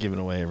giving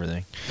away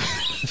everything.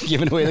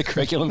 Giving away the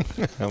curriculum.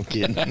 I'm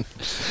kidding.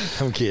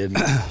 I'm kidding.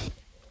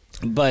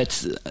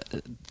 But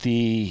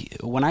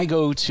when I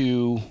go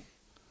to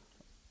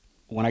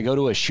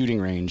a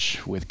shooting range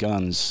with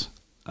guns,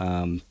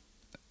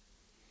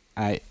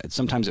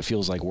 sometimes it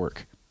feels like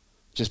work,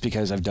 just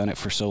because I've done it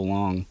for so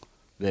long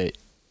that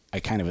I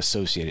kind of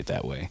associate it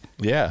that way.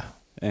 Yeah.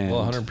 And,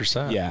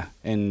 100%. Yeah,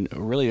 and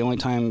really the only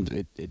time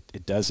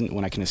it doesn't,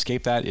 when I can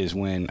escape that, is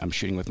when I'm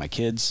shooting with my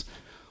kids,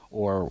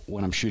 or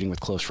when I'm shooting with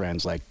close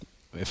friends, like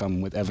if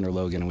I'm with Evan or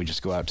Logan and we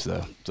just go out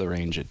to the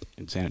range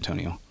in San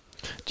Antonio.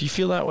 Do you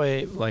feel that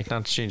way, like,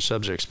 not to change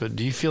subjects, but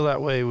do you feel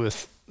that way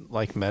with,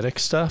 like, medic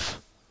stuff?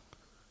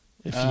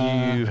 If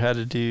you had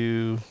to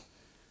do...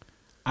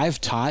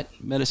 I've taught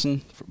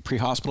medicine,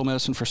 pre-hospital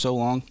medicine, for so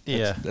long.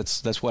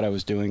 That's what I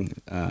was doing.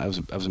 I was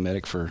a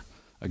medic for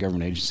a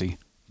government agency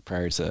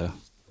prior to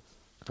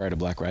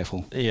Black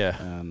Rifle. Yeah.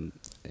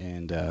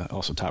 And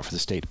also taught for the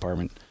State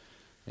Department,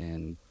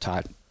 and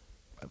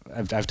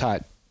I've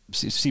taught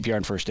CPR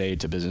and first aid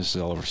to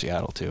businesses all over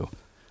Seattle too.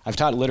 I've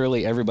taught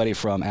literally everybody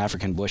from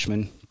African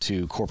bushmen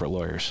to corporate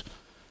lawyers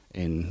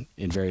in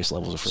various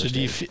levels of first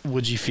aid.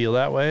 Would you feel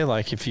that way,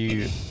 like if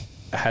you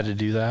had to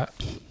do that?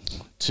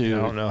 I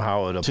don't know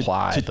how it would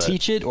apply. To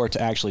teach it, or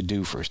to actually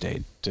do first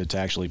aid, to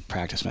actually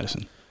practice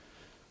medicine?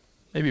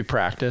 Maybe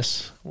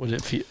practice.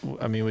 Would you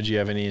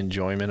have any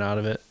enjoyment out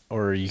of it?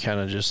 Or are you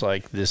kind of just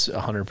like, this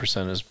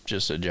 100% is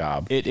just a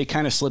job? It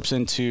kind of slips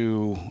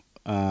into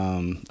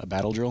a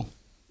battle drill,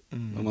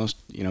 almost,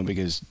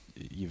 because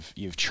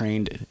you've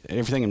trained.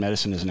 Everything in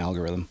medicine is an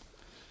algorithm.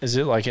 Is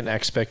it like an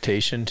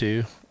expectation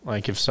too?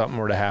 Like if something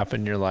were to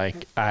happen, you're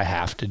like, I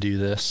have to do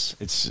this.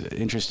 It's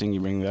interesting you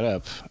bring that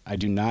up. I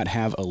do not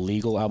have a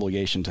legal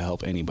obligation to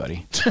help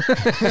anybody.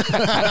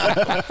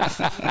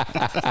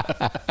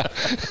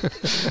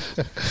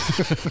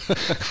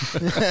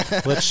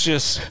 Let's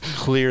just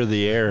clear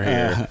the air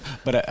here.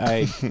 But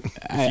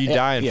if you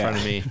die in front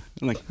of me,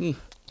 I'm like,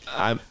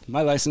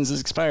 my license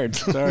is expired.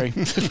 Sorry.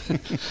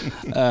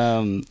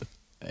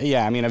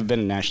 Yeah, I mean, I've been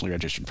a nationally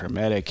registered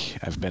paramedic.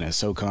 I've been a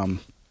SOCOM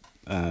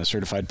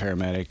certified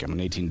paramedic. I'm an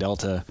 18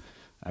 Delta.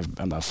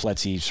 I'm a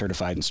FLETC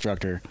certified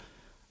instructor.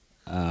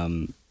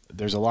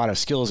 There's a lot of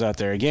skills out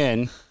there,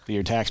 again, that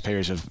your tax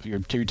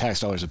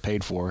dollars have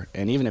paid for.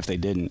 And even if they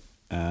didn't,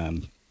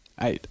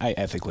 I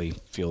ethically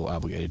feel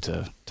obligated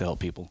to help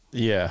people.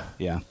 Yeah.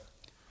 Yeah.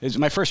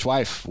 My first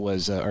wife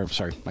was,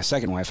 my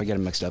second wife. I get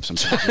them mixed up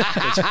sometimes.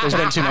 There's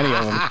been too many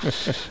of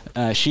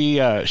them.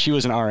 She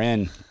was an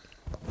RN,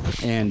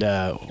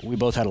 and we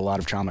both had a lot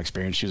of trauma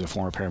experience. She was a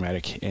former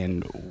paramedic,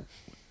 and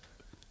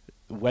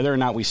whether or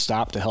not we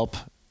stopped to help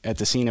at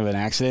the scene of an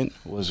accident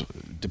was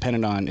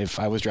dependent on if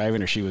I was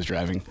driving or she was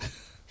driving.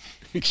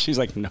 She's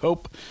like,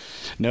 nope,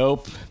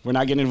 we're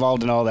not getting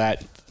involved in all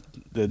that.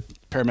 The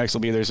paramedics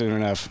will be there soon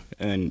enough.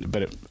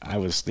 I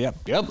was, yep,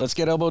 let's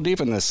get elbow deep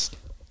in this.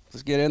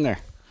 Let's get in there.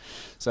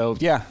 So,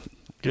 yeah.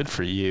 Good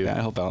for you. Yeah, I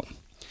help out.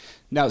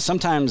 Now,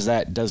 sometimes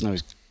that doesn't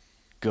always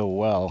go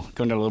well.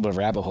 Going down a little bit of a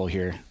rabbit hole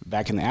here.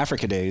 Back in the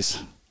Africa days,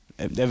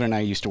 Evan and I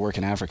used to work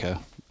in Africa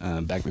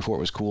back before it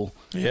was cool.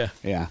 Yeah.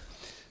 Yeah.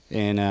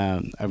 And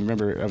I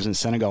remember I was in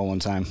Senegal one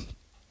time,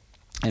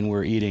 and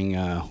we're eating,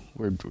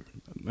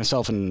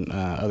 myself and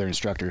other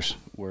instructors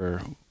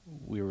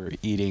we were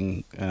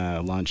eating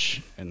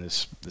lunch in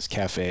this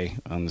cafe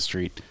on the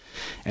street,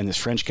 and this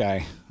French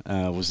guy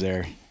was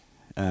there,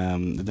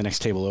 the next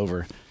table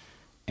over,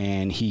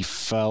 and he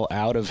fell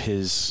out of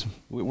his.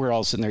 We're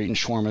all sitting there eating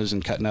shawarmas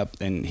and cutting up,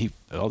 and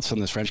all of a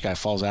sudden this French guy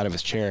falls out of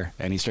his chair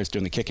and he starts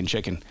doing the kicking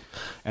chicken,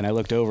 and I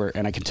looked over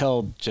and I could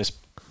tell just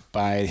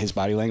by his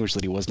body language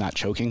that he was not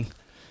choking.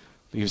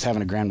 He was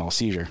having a grand mal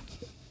seizure,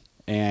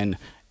 and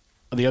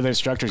the other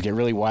instructors get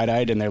really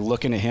wide-eyed, and they're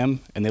looking at him,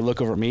 and they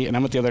look over at me, and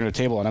I'm at the other end of the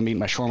table, and I'm eating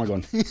my shawarma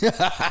going,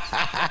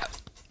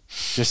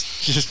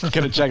 just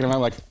kind of checking them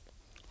out, like,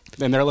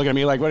 and they're looking at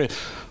me like, "What?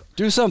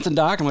 Do something,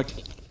 Doc." I'm like,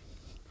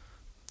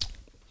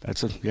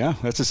 that's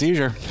a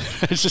seizure.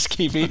 Just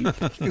keep eating.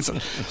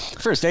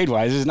 First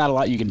aid-wise, there's not a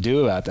lot you can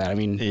do about that. I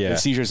mean, the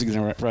seizure's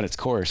going to run its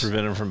course.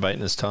 Prevent him from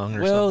biting his tongue or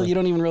something? Well, you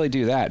don't even really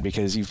do that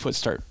because you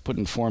start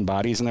putting foreign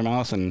bodies in their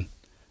mouth, and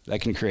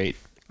that can create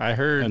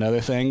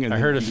another thing. And I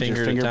heard a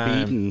finger at a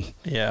time.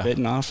 Beat and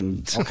bitten off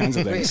and all kinds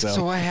of things.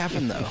 So what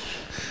happened, though?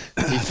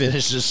 He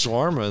finished his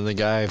shawarma, and the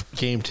guy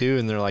came to,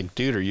 and they're like,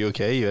 "Dude, are you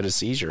okay? You had a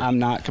seizure." I'm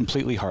not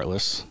completely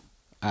heartless.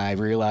 I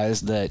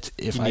realized that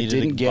if I needed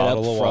didn't a get up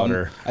bottle of from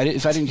water.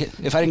 if I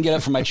didn't get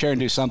up from my chair and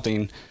do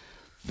something,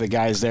 the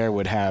guys there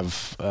would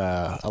have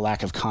a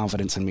lack of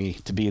confidence in me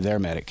to be their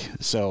medic.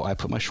 So I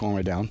put my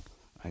shawarma down.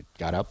 I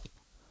got up,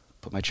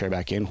 put my chair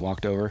back in,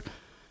 walked over,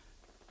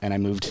 and I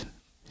moved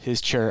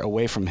his chair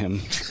away from him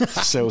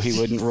so he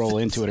wouldn't roll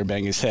into it or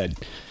bang his head.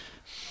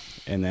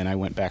 And then I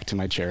went back to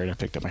my chair and I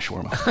picked up my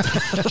shawarma.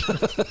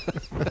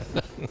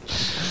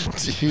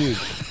 Dude.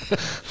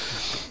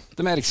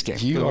 The medics came.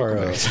 You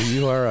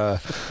are a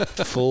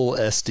full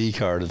SD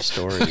card of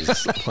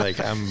stories.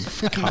 Like, I'm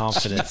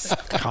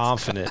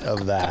confident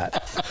of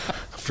that.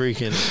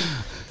 Freaking.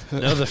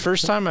 No, the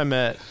first time I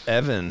met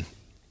Evan,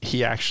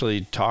 he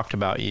actually talked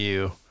about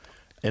you,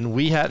 and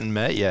we hadn't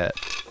met yet.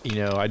 You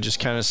know, I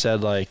just kind of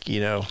said, like, you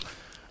know,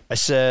 I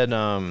said,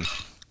 I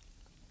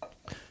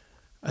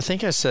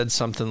think I said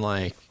something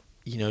like,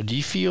 you know, do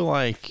you feel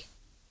like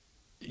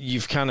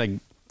you've kind of,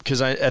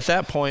 because at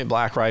that point,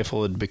 Black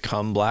Rifle had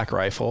become Black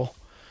Rifle.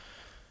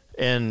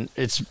 And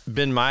it's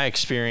been my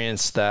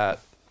experience that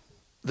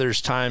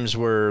there's times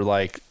where,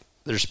 like,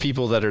 there's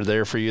people that are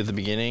there for you at the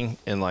beginning,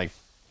 and, like,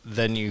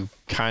 then you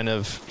kind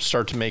of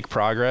start to make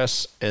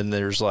progress, and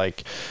there's,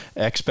 like,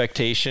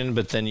 expectation,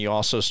 but then you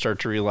also start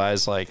to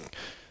realize, like,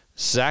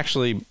 this is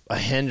actually a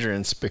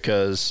hindrance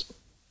because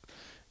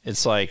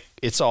it's like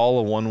it's all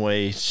a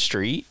one-way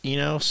street, you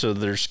know? So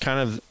there's kind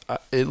of,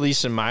 at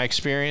least in my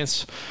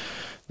experience,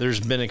 there's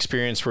been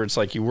experience where it's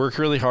like you work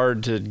really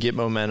hard to get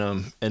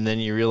momentum, and then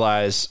you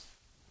realize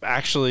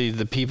actually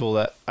the people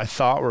that I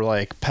thought were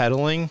like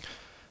pedaling,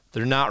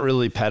 they're not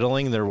really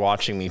pedaling, they're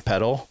watching me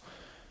pedal.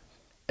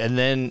 And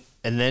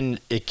then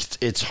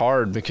it's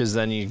hard because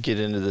then you get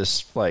into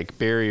this like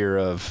barrier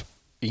of,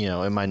 you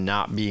know, am I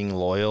not being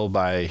loyal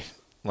by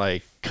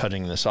like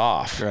cutting this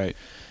off? Right.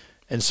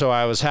 And so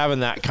I was having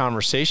that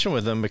conversation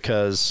with them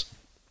because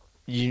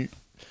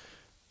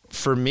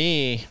for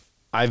me,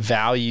 I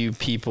value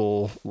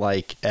people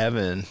like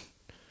Evan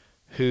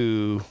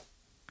who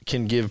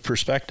can give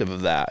perspective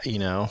of that, you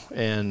know?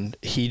 And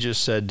he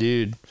just said,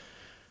 dude,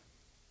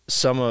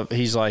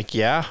 he's like,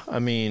 yeah, I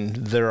mean,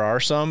 there are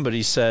some, but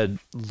he said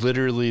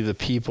literally the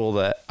people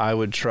that I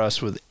would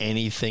trust with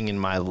anything in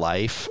my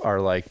life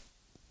are like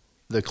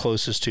the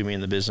closest to me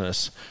in the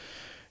business.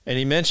 And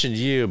he mentioned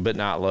you, but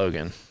not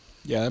Logan.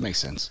 Yeah, that makes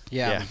sense.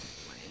 Yeah.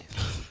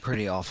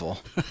 Pretty awful.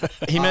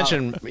 He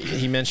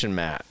mentioned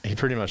Matt. He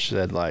pretty much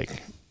said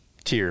like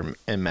Tier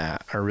and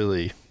Matt are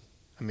really,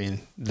 I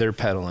mean, they're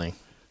pedaling.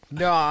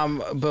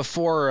 No,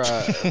 before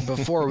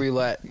we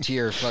let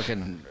Tier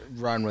fucking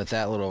run with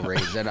that little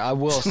raise, and I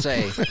will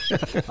say,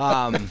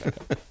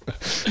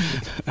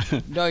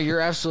 no, you're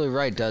absolutely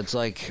right, Duds.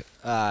 Like,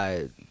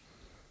 the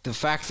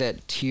fact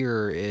that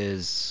Tier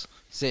is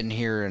sitting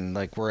here and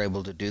like we're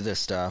able to do this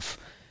stuff,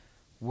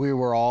 we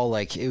were all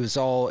like, it was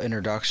all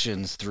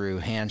introductions through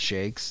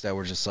handshakes that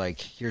were just like,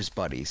 here's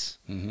buddies.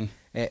 Mm-hmm.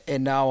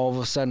 And now all of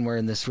a sudden we're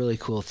in this really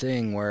cool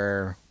thing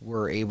where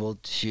we're able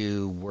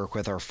to work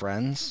with our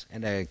friends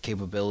and a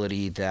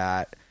capability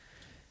that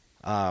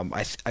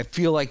I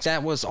feel like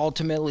that was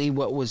ultimately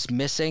what was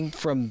missing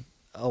from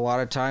a lot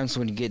of times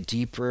when you get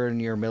deeper in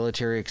your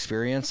military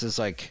experience is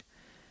like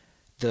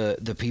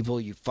the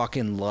people you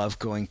fucking love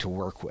going to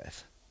work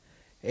with.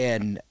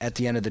 And at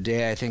the end of the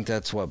day, I think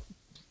that's what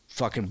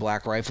fucking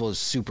Black Rifle is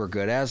super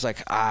good as.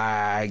 Like,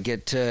 I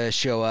get to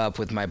show up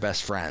with my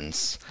best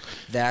friends.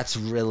 That's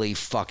really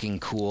fucking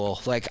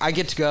cool. Like, I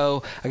get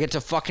to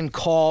fucking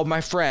call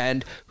my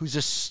friend who's a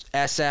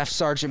SF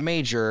Sergeant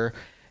Major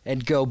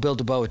and go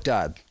build a bow with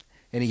Dud.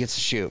 And he gets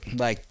to shoot.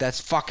 Like, that's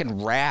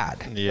fucking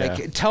rad. Yeah.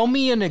 Like, tell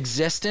me an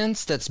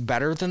existence that's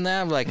better than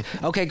that. I'm like,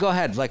 okay, go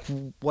ahead. Like,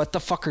 what the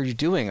fuck are you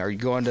doing? Are you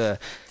going to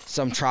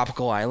some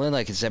tropical island?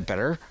 Like, is that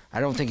better? I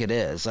don't think it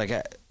is. Like,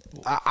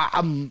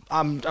 I'm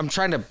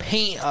trying to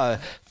paint a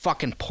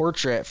fucking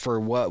portrait for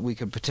what we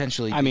could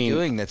potentially be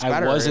doing that's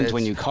better. I wasn't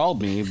when you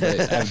called me,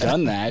 but I've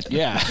done that.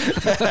 Yeah.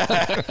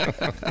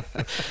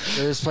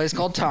 There's a place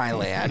called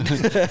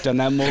Thailand. Done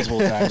that multiple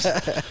times.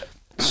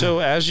 So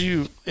as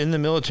you in the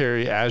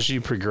military, as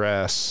you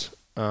progress,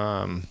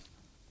 and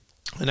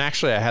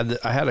actually I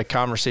had a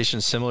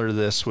conversation similar to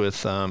this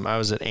with I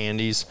was at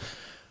Andy's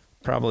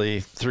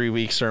probably 3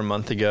 weeks or a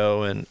month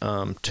ago, and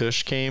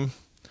Tush came,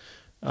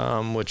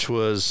 which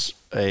was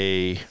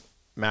a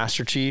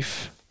Master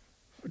Chief.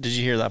 Did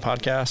you hear that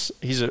podcast?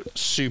 He's a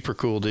super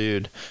cool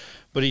dude,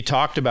 But he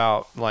talked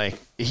about, like,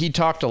 he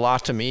talked a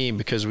lot to me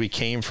because we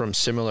came from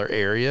similar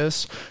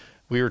areas.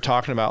 We were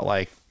talking about,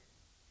 like,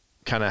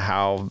 kind of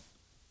how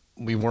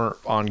we weren't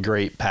on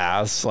great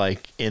paths,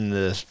 like, in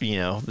the, you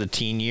know, the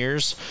teen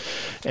years.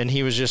 And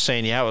he was just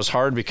saying, yeah, it was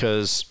hard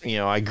because, you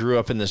know, I grew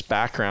up in this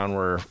background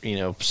where, you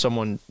know,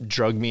 someone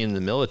drugged me in the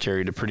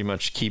military to pretty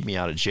much keep me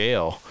out of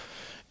jail.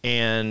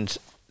 And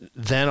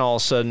then all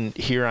of a sudden,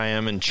 here I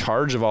am in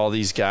charge of all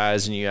these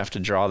guys, and you have to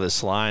draw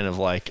this line of,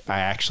 like, I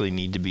actually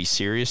need to be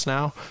serious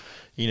now,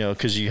 you know,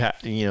 because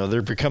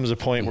there becomes a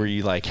point where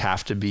you, like,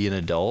 have to be an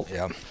adult.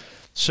 Yeah.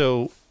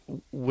 So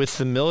with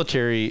the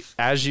military,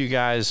 as you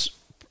guys,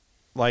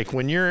 like,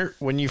 when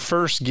you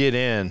first get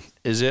in,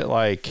 is it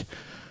like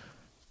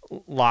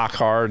lock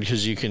hard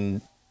because you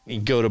can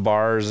go to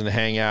bars and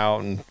hang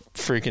out and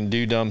freaking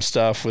do dumb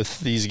stuff with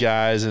these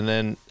guys, and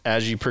then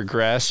as you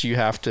progress, you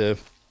have to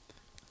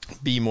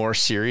be more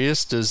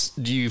serious?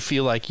 Do you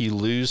feel like you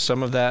lose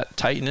some of that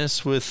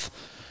tightness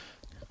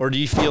or do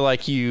you feel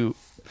like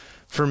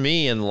for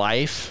me in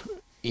life,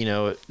 you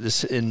know,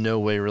 this in no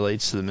way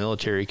relates to the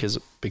military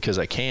because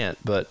I can't,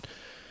 but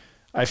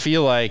I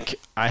feel like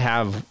I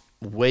have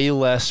way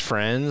less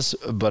friends,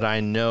 but I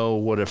know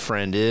what a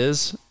friend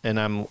is, and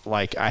I'm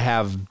like, I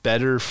have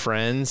better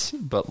friends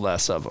but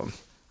less of them.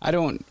 I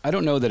don't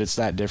know that it's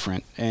that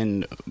different.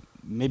 And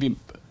maybe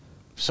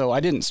so I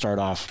didn't start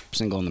off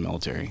single in the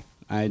military.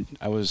 I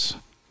was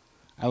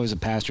a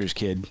pastor's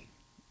kid,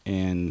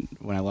 and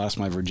when I lost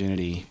my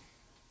virginity,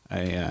 I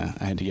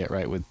had to get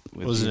right with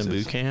Was Jesus. it in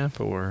boot camp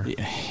or?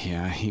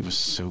 Yeah, he was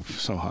so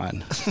hot.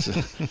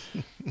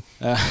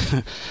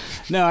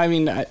 No, I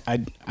mean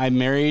I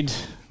married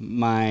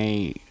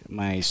my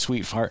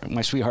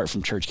sweetheart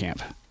from church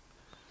camp.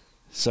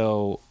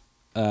 So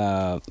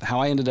how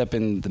I ended up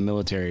in the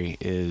military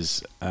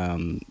is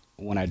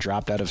when I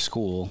dropped out of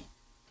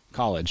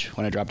college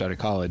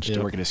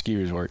to work at a ski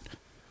resort.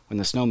 When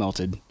the snow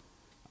melted,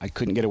 I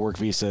couldn't get a work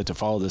visa to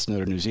follow the snow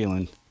to New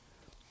Zealand,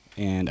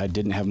 and I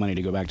didn't have money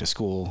to go back to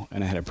school,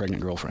 and I had a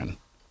pregnant girlfriend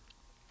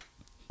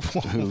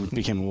who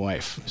became a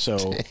wife. So,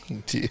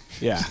 Dang, dude.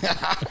 Yeah.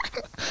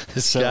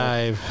 This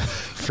guy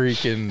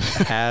freaking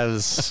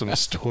has some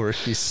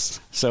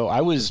stories. So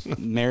I was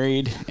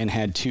married and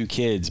had 2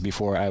 kids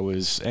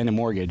and a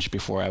mortgage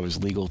before I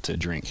was legal to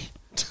drink.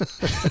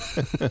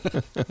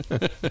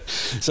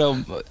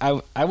 So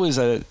I was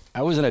an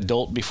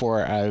adult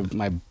before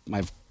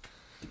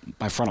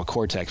my frontal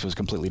cortex was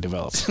completely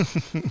developed.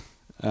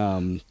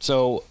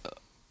 So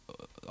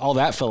all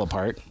that fell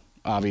apart,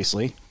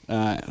 obviously,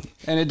 and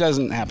it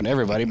doesn't happen to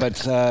everybody, but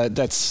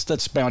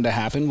that's bound to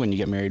happen when you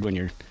get married when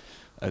you're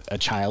a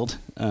child.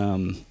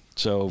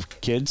 So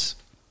kids,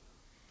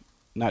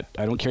 I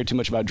don't care too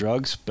much about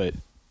drugs, but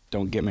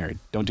don't get married.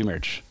 Don't do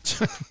marriage.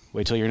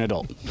 Wait till you're an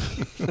adult.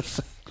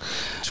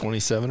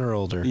 27 or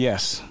older.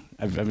 Yes.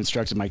 I've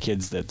instructed my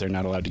kids that they're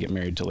not allowed to get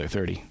married till they're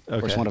 30.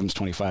 Of course, one of them's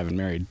 25 and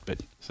married,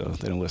 but so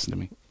they don't listen to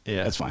me.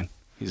 Yeah. That's fine.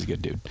 He's a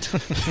good dude.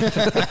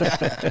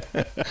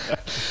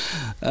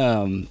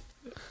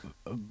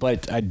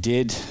 But I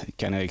did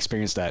kind of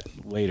experience that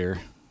later.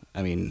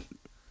 I mean,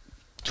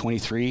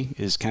 23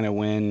 is kind of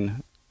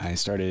when I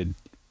started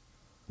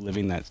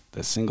living that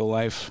single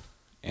life,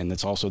 and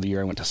that's also the year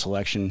I went to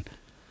selection,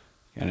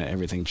 and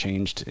everything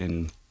changed,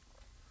 and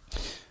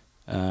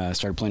I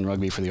started playing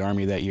rugby for the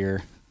Army that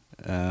year.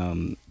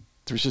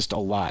 There's just a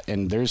lot,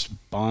 and there's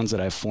bonds that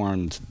I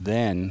formed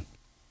then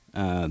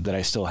that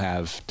I still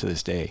have to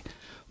this day.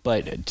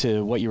 But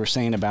to what you were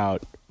saying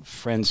about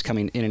friends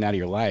coming in and out of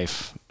your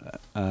life,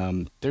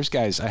 there's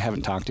guys I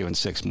haven't talked to in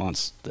 6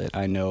 months that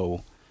I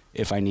know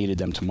if I needed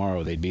them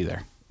tomorrow, they'd be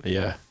there.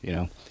 Yeah. You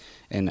know,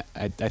 and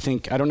I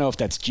think, I don't know if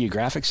that's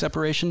geographic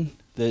separation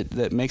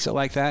that makes it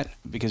like that,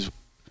 because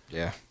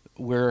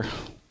we're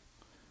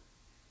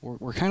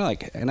kind of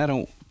like, and I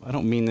don't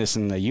mean this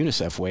in the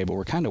UNICEF way, but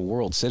we're kind of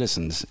world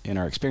citizens in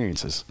our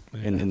experiences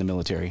in the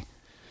military.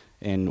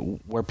 And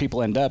where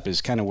people end up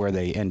is kind of where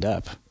they end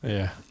up.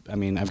 Yeah. I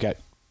mean, I've got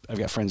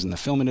friends in the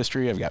film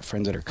industry. I've got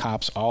friends that are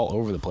cops all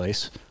over the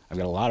place. I've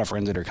got a lot of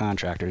friends that are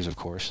contractors, of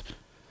course.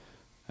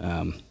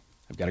 I've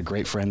got a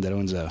great friend that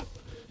owns a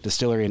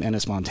distillery in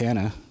Ennis,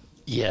 Montana.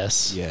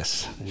 Yes.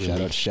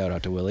 Shout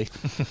out to Willie.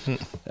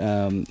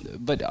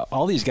 But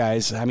all these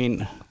guys, I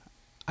mean,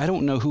 I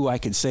don't know who I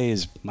could say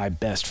is my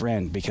best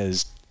friend,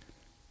 because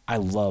I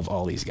love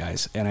all these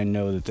guys, and I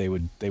know that they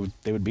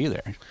would be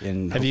there.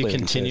 And have you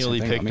continually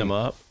picked them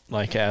up,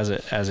 like as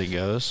it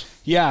goes?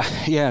 Yeah.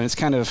 And it's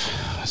kind of,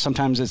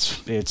 sometimes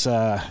it's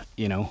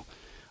you know,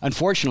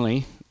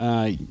 unfortunately,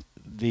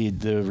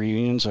 the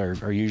reunions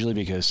are usually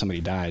because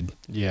somebody died.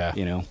 Yeah.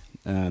 You know,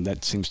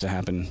 that seems to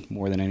happen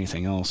more than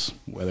anything else,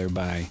 whether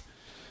by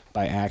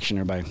action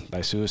or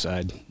by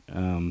suicide.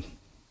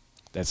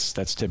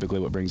 That's typically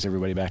what brings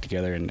everybody back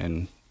together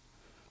and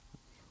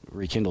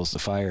rekindles the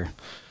fire.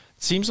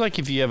 It seems like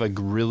if you have a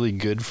really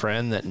good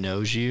friend that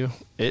knows you,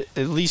 at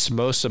least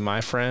most of my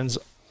friends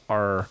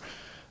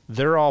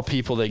they're all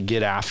people that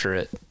get after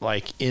it.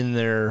 Like in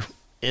their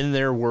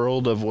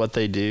world of what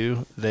they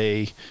do,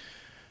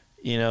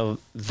 you know,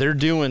 they're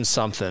doing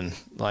something.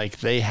 Like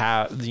they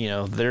have, you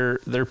know,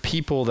 they're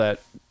people that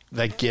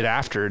get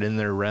after it in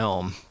their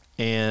realm.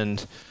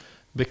 And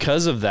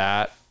because of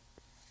that,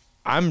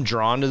 I'm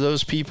drawn to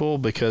those people,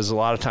 because a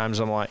lot of times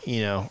I'm like,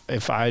 you know,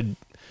 if I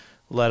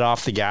let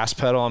off the gas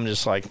pedal, I'm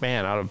just like,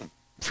 man, out of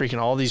freaking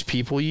all these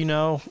people, you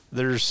know,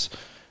 there's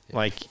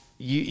like,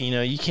 you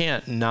know, you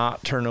can't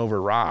not turn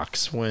over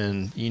rocks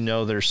when you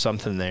know there's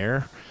something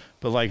there.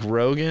 But like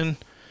Rogan,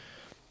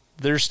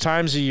 there's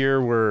times a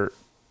year where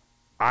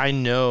I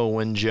know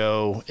when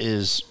Joe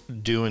is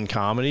doing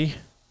comedy,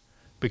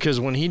 because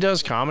when he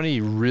does comedy,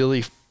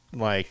 really,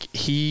 like,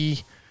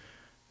 he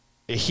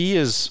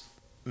is,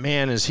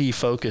 man, is he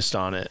focused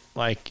on it.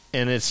 Like,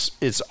 and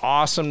it's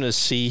awesome to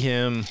see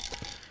him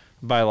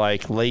by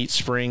like late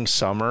spring,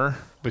 summer,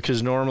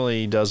 because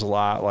normally he does a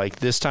lot. Like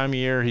this time of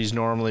year, he's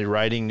normally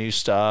writing new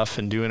stuff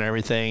and doing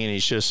everything, and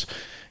he's just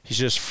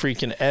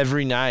freaking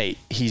every night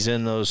he's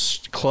in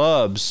those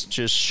clubs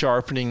just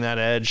sharpening that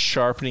edge.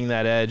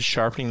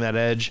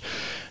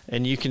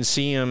 And you can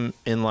see him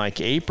in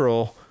like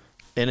April,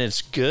 and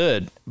it's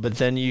good. But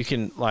then you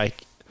can,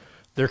 like,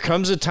 there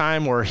comes a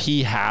time where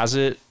he has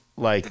it,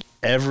 like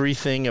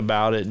everything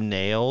about it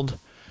nailed,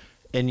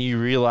 and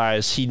you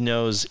realize he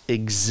knows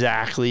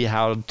exactly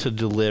how to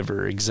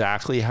deliver,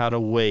 exactly how to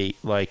wait.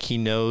 Like, he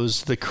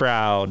knows the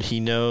crowd, he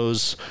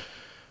knows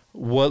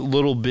what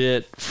little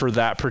bit for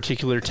that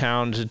particular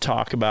town to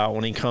talk about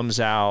when he comes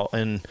out.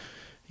 And,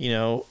 you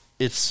know,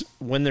 it's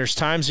when there's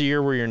times a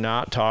year where you're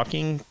not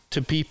talking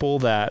to people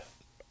that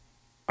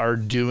are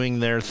doing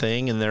their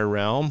thing in their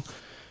realm,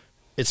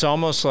 it's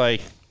almost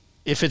like,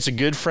 if it's a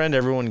good friend,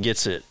 everyone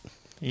gets it.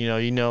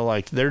 You know,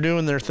 like, they're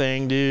doing their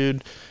thing,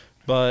 dude.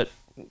 But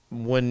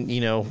when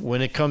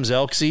it comes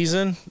elk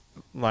season,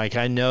 like,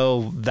 I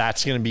know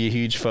that's going to be a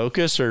huge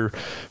focus. Or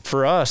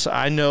for us,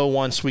 I know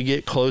once we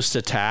get close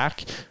to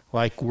TAC,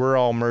 like, we're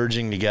all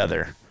merging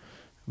together.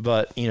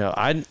 But, you know,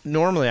 I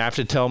normally have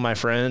to tell my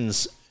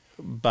friends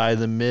by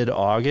the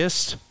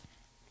mid-August,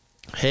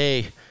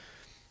 hey,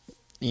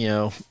 you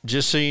know,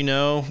 just so you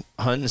know,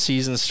 hunting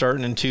season's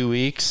starting in 2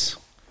 weeks.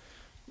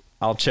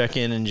 I'll check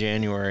in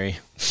January.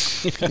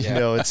 You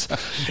know,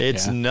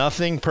 it's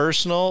nothing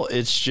personal.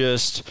 It's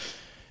just,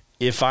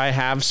 if I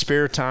have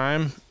spare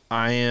time,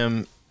 I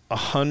am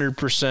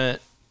 100%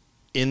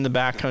 in the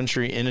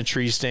backcountry, in a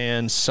tree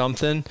stand,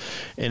 something.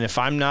 And if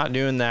I'm not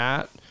doing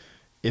that,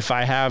 if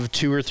I have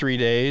 2 or 3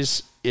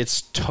 days,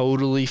 it's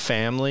totally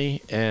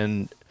family.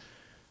 And,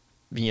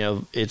 you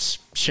know, it's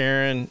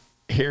Sharon,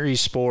 Harry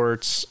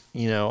Sports.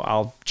 You know,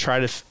 I'll try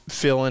to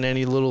fill in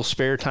any little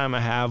spare time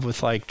I have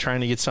with, like, trying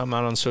to get something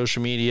out on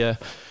social media.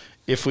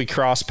 If we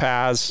cross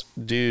paths,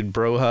 dude,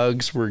 bro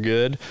hugs, we're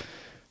good.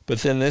 But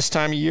then this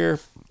time of year,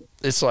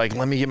 it's like,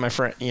 let me get my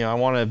friend, you know, I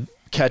want to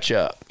catch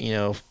up, you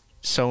know,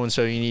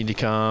 so-and-so, you need to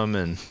come,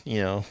 and,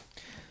 you know.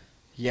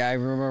 Yeah, I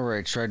remember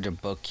I tried to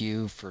book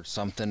you for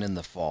something in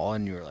the fall,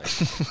 and you were like,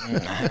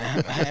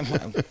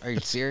 are you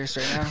serious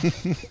right now?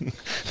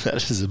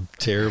 That is a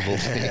terrible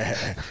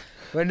thing.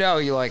 But no,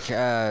 you like...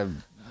 I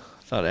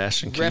thought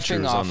Ashton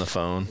Kutcher was on the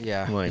phone.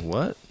 Yeah. I'm like,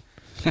 what?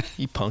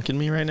 You punking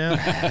me right now?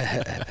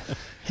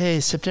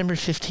 Hey, September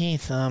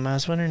 15th, I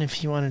was wondering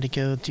if you wanted to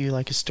go do,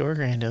 like, a store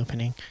grand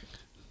opening.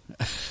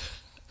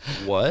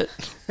 What?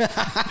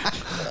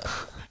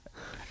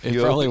 It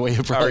probably was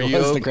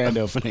the grand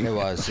opening. It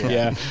was,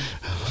 yeah.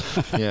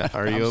 Yeah.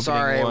 Are you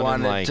opening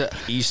one in, like,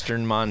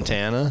 eastern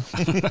Montana?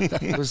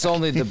 It was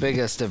only the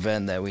biggest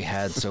event that we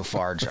had so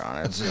far,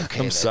 John. It's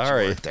okay. I'm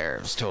sorry. You weren't there.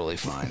 It was totally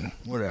fine.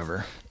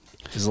 Whatever.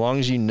 As long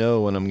as you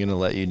know when I'm going to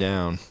let you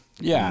down.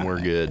 Yeah. We're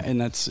good. And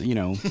that's, you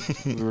know,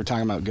 we were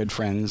talking about good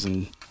friends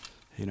and,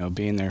 you know,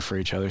 being there for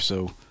each other.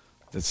 So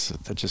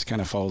that just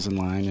kind of falls in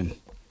line. And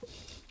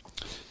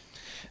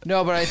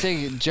no, but I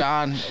think,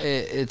 John,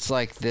 it's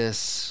like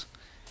this.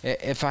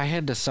 If I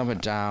had to sum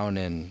it down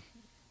and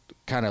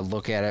kind of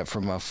look at it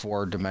from a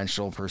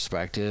 4-dimensional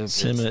perspective.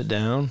 Simmer it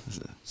down?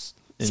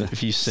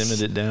 If you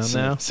simmered it down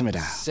now? Simmer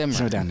down.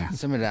 Simmer down now.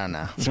 Simmer down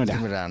now. Simmer down.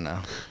 Simmer down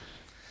now.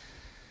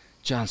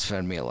 John's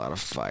fed me a lot of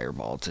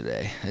Fireball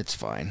today. It's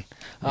fine.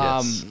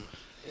 Yes.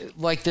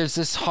 Like, there's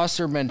this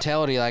hustler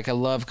mentality. Like, I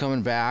love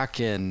coming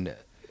back, and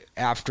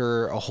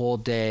after a whole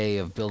day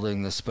of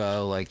building this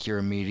bow, like, you're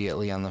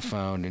immediately on the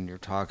phone and you're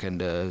talking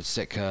to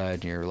Sitka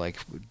and you're, like,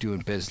 doing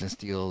business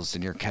deals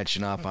and you're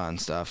catching up on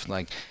stuff.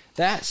 Like,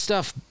 that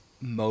stuff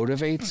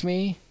motivates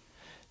me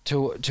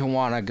to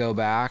want to go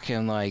back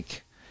and,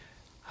 like,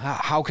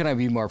 how can I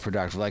be more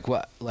productive? Like,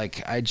 what?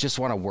 Like, I just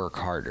want to work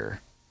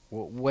harder.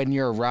 When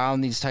you're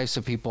around these types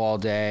of people all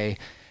day,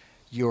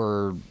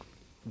 you're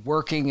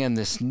working in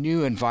this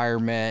new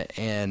environment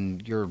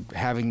and you're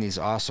having these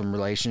awesome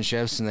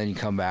relationships, and then you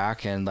come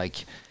back and,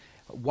 like,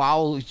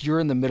 while you're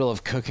in the middle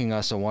of cooking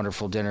us a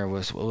wonderful dinner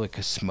with, like,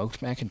 a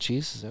smoked mac and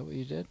cheese, is that what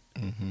you did?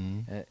 Mm-hmm.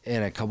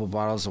 And a couple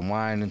bottles of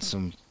wine and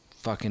some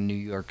fucking New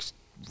York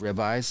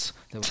ribeyes.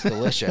 That was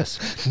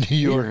delicious. New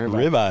York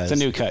ribeyes. It's a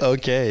new cut.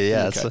 Okay,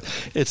 yeah,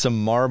 it's a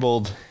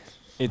marbled.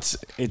 It's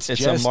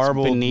just a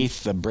marbled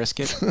beneath the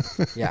brisket.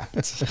 Yeah.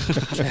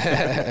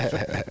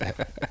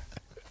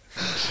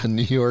 A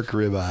New York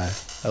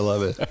ribeye. I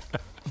love it.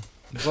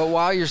 But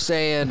while you're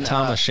saying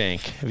Thomas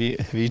Shank. Have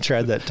you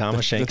tried that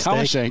Thomas Shank The steak?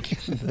 Thomas Shank.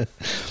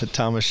 The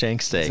Thomas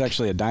Shank steak. It's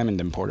actually a diamond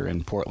importer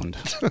in Portland.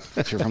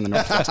 If you're from the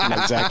Northwest, you know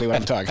exactly what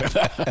I'm talking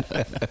about.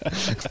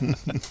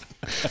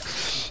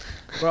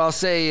 But I'll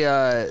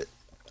say,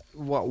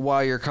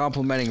 while you're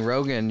complimenting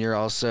Rogan, you're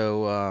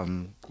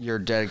also you're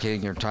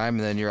dedicating your time,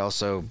 and then you're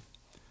also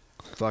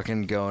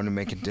fucking going and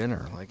making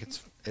dinner. Like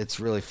it's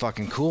really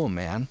fucking cool,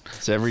 man.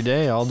 It's every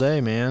day, all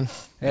day, man.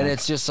 And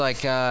it's just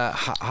like,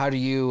 how do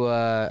you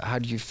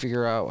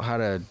figure out how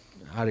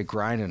to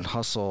grind and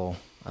hustle?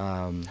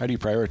 How do you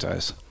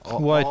prioritize?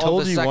 Well, I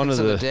told you one of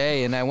the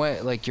day, and I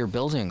went like, your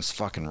building's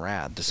fucking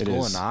rad. The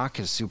school in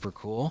Knock is super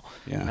cool.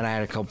 Yeah. And I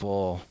had a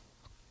couple,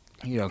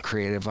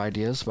 creative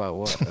ideas about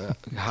what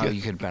how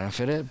you could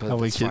benefit it, but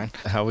that's fine.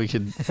 How we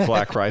could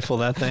black rifle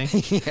that thing.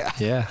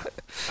 Yeah.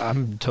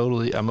 I'm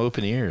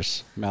open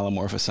ears.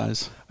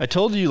 Metamorphosize. I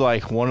told you,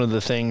 like, one of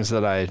the things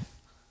that I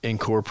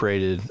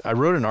incorporated, I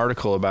wrote an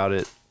article about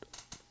it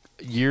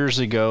years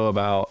ago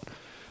about,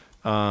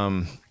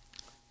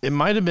 it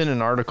might have been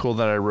an article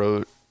that I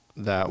wrote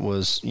that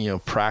was,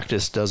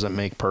 practice doesn't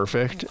make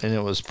perfect. And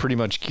it was pretty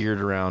much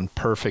geared around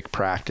perfect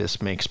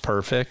practice makes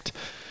perfect.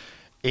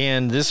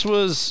 And this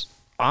was,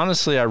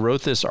 honestly, I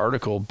wrote this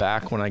article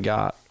back when I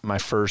got my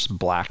first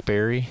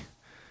BlackBerry.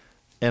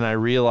 And I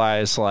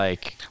realized,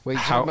 like, wait, you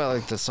talking about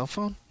like the cell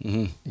phone?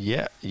 Mm-hmm.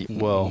 Yeah.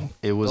 Well,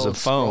 it was a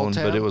phone,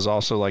 but it was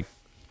also like,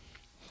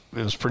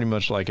 it was pretty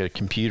much like a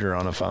computer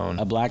on a phone.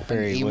 A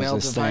BlackBerry was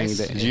this device?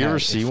 thing that. Did you ever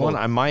see one?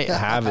 I might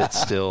have it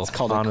still. It's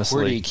called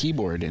honestly. a QWERTY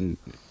keyboard, and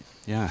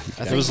yeah,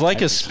 It was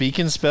like a speak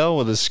and spell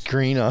with a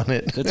screen on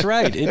it. That's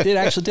right. It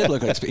actually did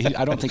look like.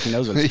 I don't think he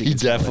knows what. He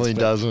definitely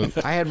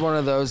doesn't. I had one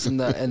of those in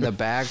the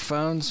bag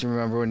phones. You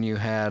remember when you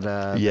had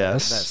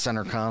yes, that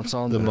center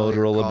console? The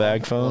Motorola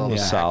bag phone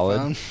was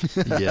solid.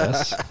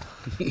 Yes.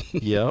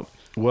 Yep.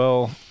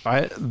 Well,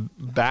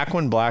 back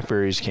when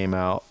BlackBerries came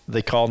out,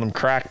 they called them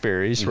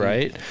Crackberries,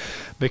 right?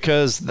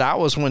 Because that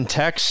was when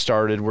text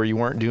started, where you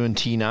weren't doing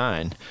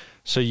T9.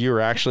 So you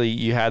were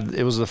actually,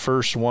 it was the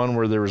first one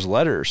where there was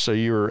letters. So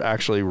you were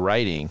actually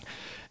writing,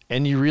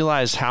 and you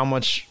realized how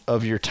much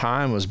of your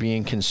time was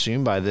being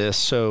consumed by this.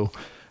 So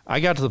I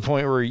got to the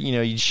point where,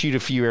 you'd shoot a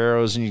few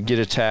arrows and you'd get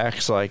a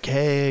text like,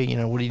 hey,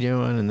 what are you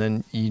doing? And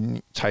then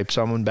you type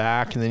someone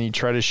back, and then you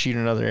try to shoot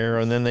another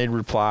arrow, and then they'd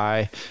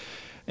reply.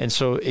 And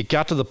so it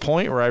got to the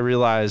point where I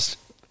realized,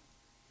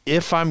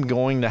 if I'm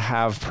going to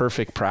have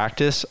perfect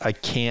practice, I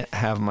can't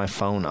have my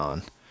phone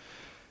on.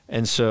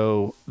 And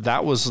so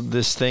that was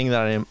this thing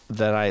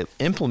that I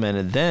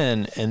implemented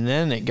then. And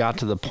then it got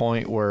to the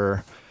point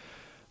where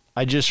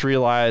I just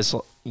realized,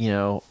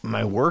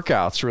 my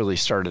workouts really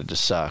started to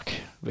suck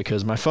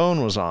because my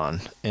phone was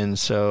on. And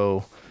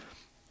so,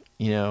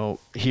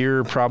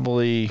 here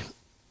probably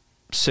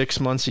 6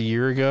 months, a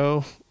year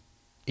ago,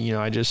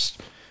 I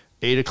just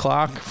 8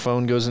 o'clock,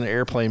 phone goes into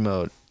airplane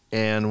mode.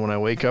 And when I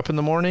wake up in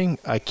the morning,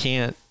 I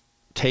can't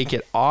take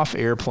it off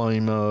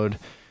airplane mode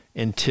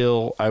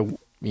until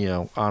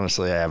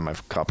honestly, I have my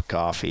cup of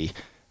coffee.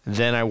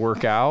 Then I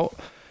work out.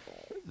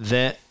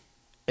 And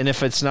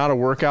if it's not a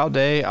workout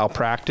day, I'll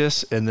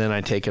practice, and then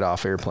I take it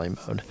off airplane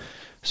mode.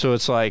 So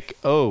it's like,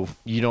 oh,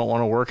 you don't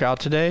want to work out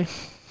today?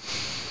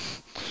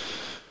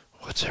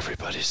 What's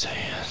everybody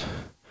saying?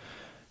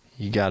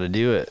 You got to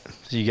do it.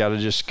 You got to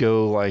just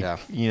go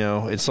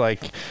it's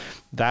like,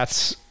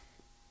 that's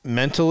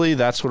mentally,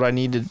 that's what I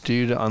need to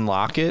do to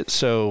unlock it.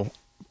 So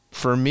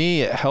for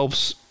me,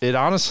 it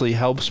honestly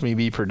helps me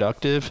be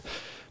productive,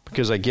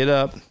 because I get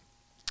up,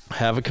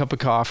 have a cup of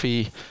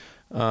coffee,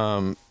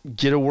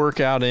 get a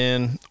workout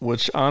in,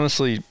 which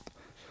honestly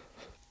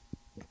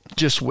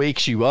just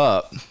wakes you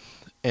up.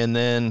 And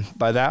then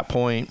by that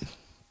point,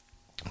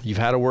 you've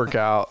had a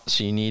workout,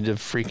 so you need to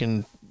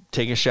freaking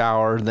take a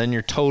shower. Then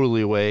you're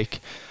totally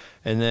awake.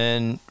 And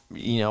then,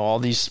 all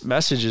these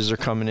messages are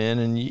coming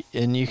in,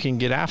 and you can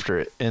get after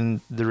it. And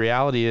the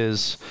reality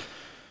is,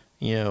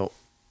 I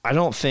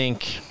don't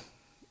think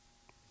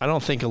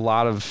a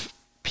lot of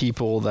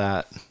people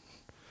that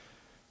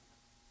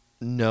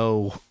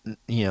know,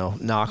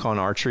 Knock On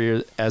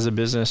Archery as a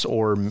business,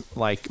 or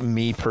like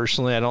me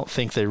personally, I don't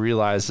think they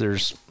realize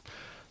there's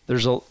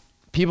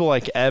people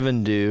like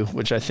Evan do,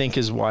 which I think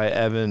is why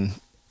Evan,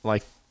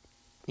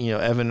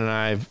 Evan and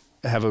I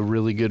have a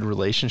really good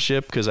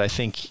relationship, because I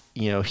think,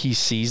 he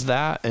sees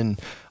that. And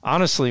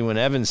honestly, when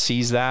Evan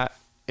sees that,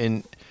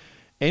 and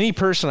any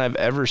person I've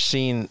ever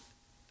seen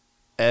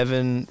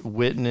Evan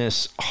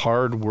witness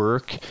hard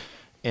work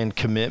and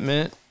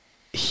commitment,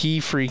 he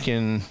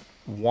freaking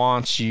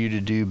wants you to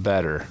do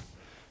better.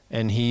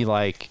 And he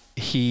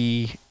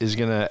is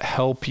going to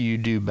help you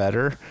do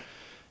better.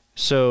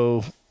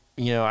 So,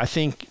 I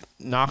think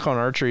Knock On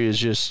Archery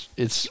is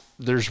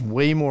there's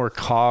way more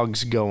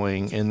cogs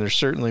going, and there's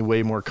certainly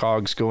way more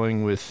cogs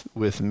going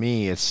with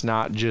me. It's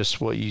not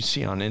just what you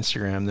see on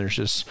Instagram. There's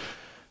just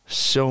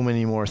so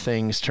many more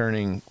things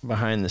turning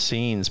behind the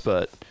scenes,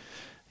 but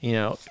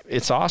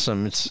it's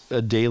awesome. It's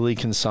a daily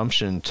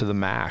consumption to the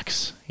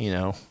max.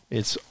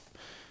 It's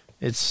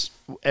It's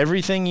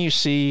everything you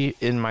see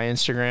in my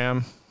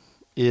Instagram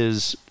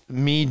is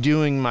me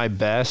doing my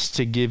best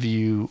to give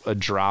you a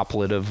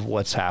droplet of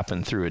what's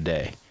happened through a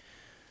day.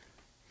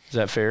 Is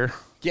that fair?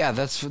 Yeah,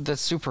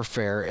 that's super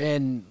fair.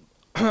 And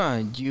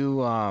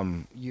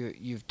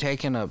you've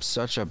taken up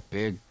such a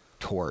big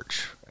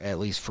torch, at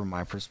least from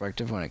my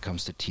perspective, when it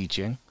comes to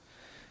teaching.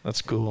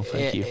 That's cool.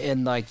 Thank you.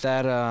 And like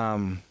that,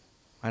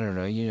 I don't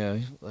know,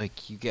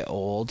 like you get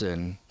old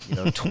and,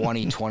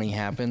 2020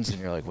 happens and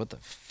you're like, what the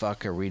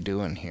fuck are we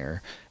doing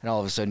here? And all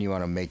of a sudden you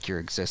want to make your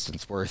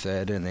existence worth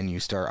it. And then you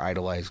start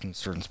idolizing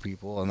certain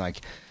people. And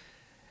like,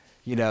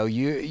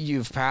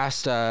 you've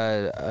passed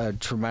a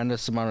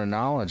tremendous amount of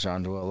knowledge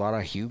onto a lot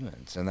of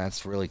humans. And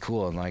that's really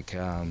cool. And like,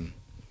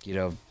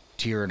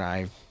 Tier and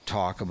I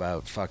talk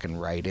about fucking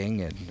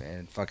writing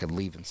and fucking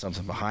leaving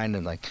something behind.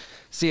 And like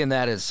seeing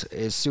that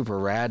is super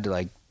rad to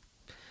like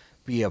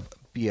be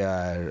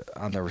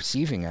on the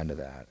receiving end of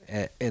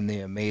that, and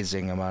the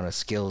amazing amount of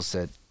skills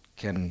that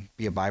can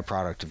be a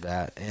byproduct of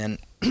that. And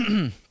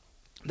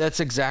that's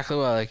exactly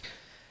what,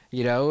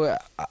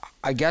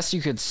 I guess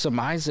you could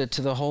surmise it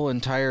to the whole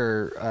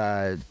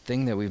entire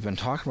thing that we've been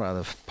talking about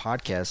on the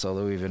podcast,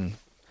 although we've been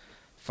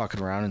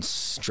fucking around and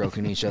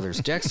stroking each other's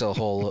dicks a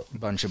whole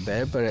bunch of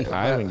bit. But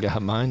I haven't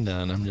got mine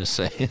done. I'm just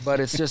saying. But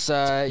it's just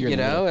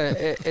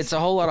it's a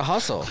whole lot of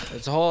hustle.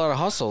 It's a whole lot of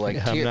hustle.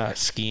 Like I'm not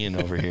skiing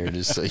over here,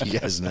 just so you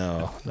guys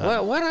know.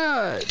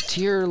 What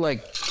Tier,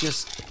 like,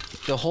 just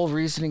the whole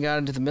reason he got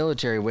into the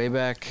military way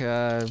back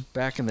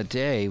in the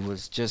day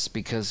was just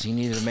because he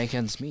needed to make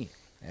ends meet,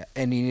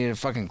 and he needed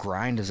to fucking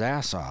grind his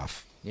ass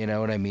off. You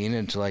know what I mean?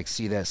 And to like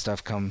see that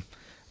stuff come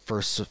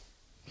first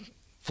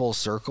full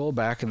circle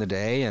back in the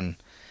day. And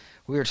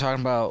we were talking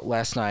about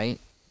last night,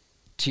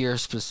 Tier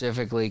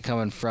specifically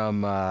coming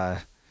from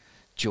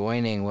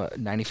joining, what,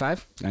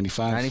 95?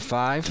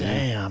 95.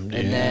 Damn,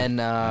 dude. And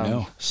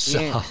then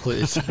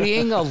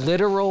being a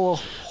literal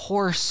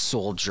horse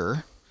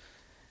soldier.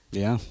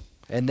 Yeah.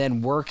 And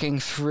then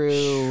working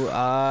through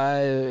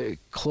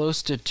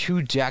close to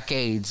 2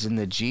 decades in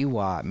the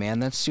GWAT, man,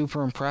 that's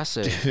super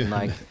impressive. And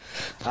like,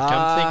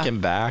 I'm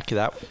thinking back,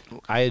 that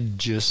I had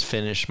just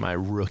finished my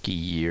rookie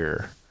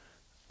year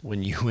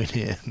when you went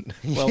in.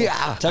 Well,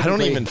 yeah, I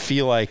don't even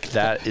feel like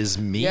that is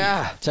me.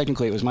 Yeah,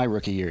 technically it was my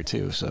rookie year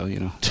too, so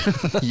Yeah,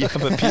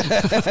 but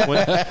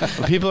when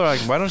people are like,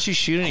 "Why don't you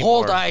shoot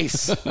anymore?"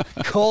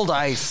 Cold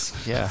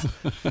ice. Yeah,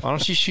 why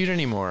don't you shoot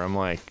anymore? I'm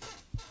like,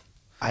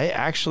 I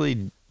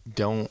actually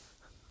don't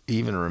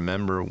even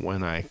remember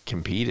when I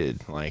competed.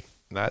 Like,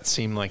 that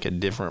seemed like a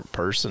different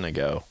person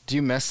ago. Do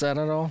you miss that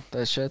at all?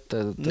 That shit,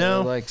 the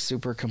no, like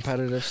super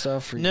competitive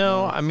stuff.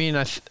 No, I mean,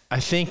 I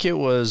think it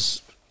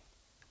was.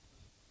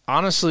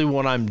 Honestly,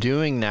 what I'm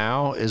doing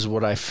now is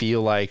what I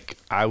feel like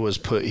I was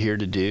put here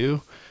to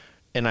do.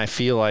 And I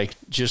feel like,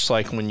 just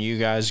like when you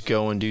guys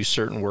go and do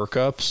certain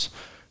workups,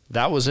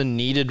 that was a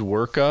needed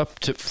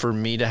workup for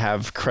me to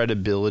have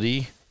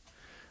credibility.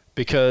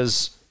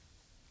 Because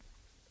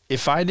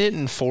if I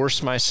didn't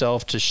force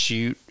myself to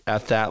shoot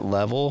at that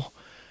level,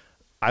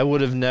 I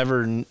would have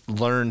never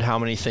learned how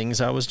many things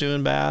I was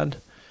doing bad.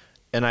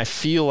 And I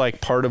feel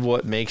like part of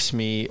what makes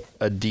me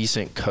a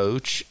decent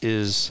coach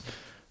is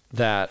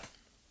that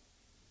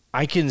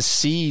I can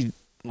see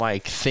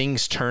like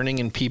things turning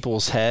in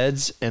people's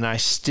heads, and I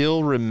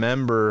still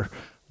remember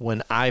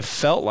when I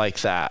felt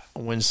like that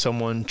when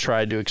someone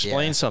tried to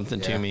explain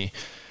something to me.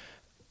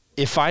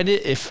 If I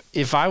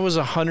was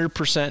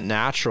 100%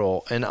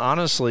 natural, and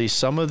honestly,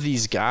 some of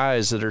these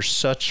guys that are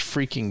such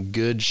freaking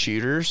good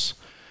shooters,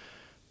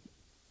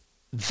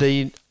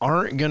 they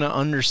aren't going to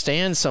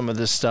understand some of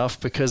this stuff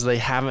because they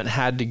haven't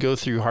had to go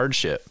through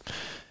hardship.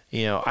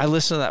 I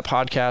listened to that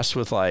podcast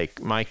with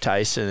like Mike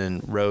Tyson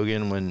and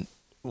Rogan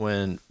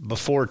when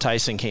before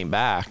Tyson came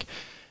back,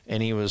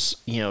 and he was,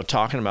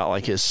 talking about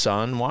like his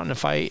son wanting to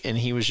fight, and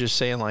he was just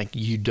saying like,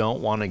 you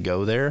don't want to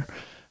go there,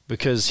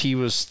 because he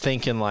was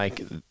thinking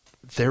like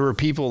there were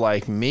people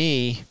like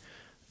me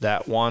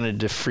that wanted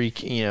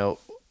to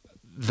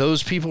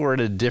those people were at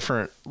a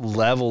different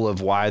level of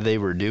why they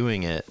were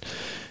doing it.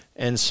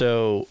 And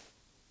so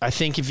I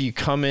think if you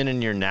come in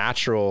and you're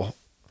natural,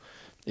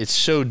 it's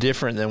so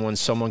different than when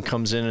someone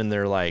comes in and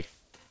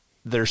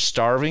they're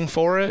starving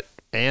for it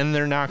and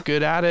they're not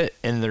good at it.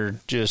 And they're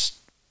just,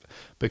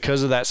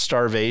 because of that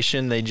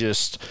starvation, they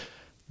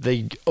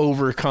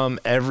overcome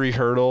every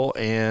hurdle.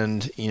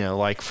 And,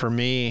 like for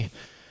me,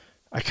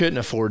 I couldn't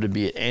afford to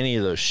be at any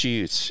of those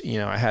shoots.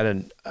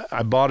 I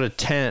bought a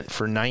tent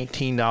for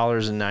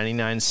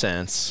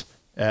 $19.99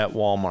 at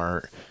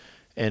Walmart.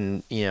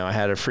 And, I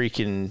had a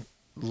freaking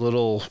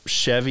little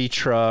Chevy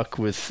truck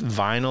with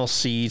vinyl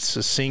seats,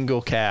 a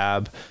single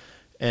cab,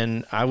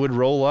 and I would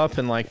roll up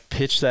and like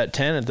pitch that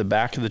tent at the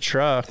back of the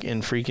truck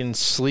and freaking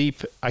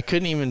sleep. I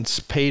couldn't even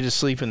pay to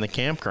sleep in the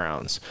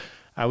campgrounds.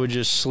 I would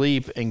just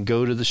sleep and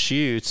go to the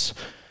shoots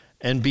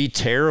and be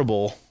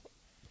terrible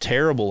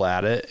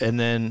at it. And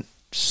then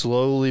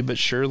slowly but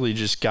surely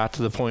just got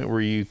to the point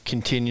where you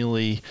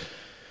continually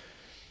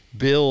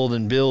build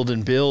and build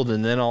and build,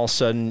 and then all of a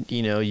sudden,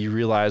 you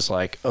realize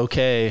like,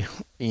 okay,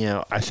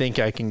 I think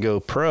I can go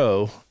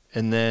pro.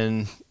 And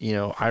then,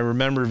 I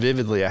remember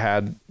vividly I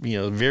had,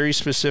 very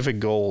specific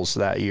goals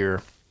that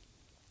year.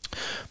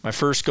 My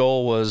first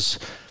goal was,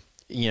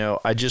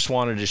 I just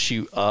wanted to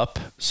shoot up.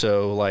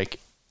 So like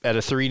at a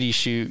 3D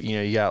shoot,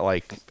 you got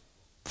like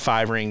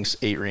 5 rings,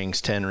 8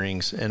 rings, 10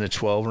 rings, and a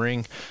 12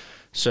 ring.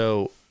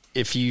 So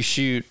if you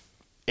shoot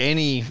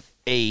any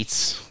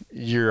 8s,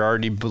 you're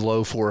already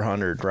below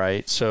 400,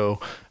 right? So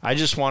I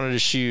just wanted to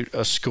shoot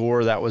a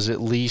score that was at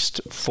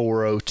least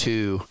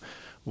 402,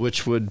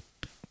 which would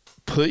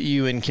put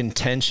you in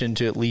contention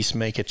to at least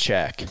make a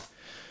check.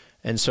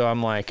 And so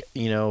I'm like,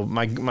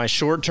 my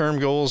short-term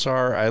goals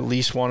are I at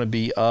least want to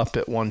be up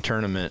at one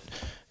tournament.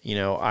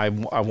 I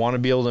want to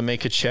be able to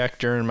make a check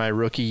during my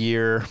rookie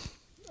year.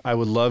 I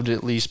would love to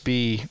at least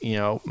be,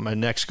 my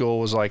next goal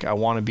was like I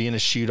want to be in a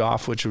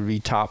shoot-off, which would be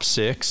top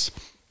 6.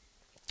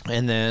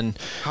 And then...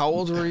 How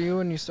old were you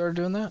when you started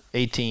doing that?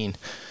 18.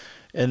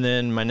 And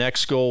then my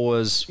next goal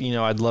was,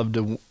 I'd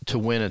love to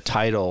win a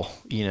title,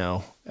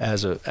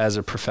 as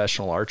a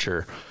professional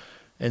archer.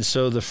 And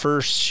so the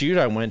first shoot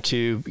I went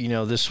to,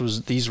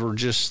 these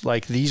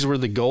were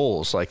the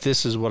goals. Like,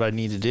 this is what I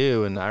need to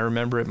do. And I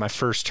remember at my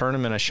first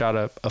tournament, I shot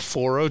a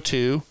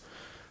 402.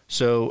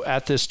 So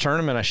at this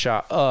tournament, I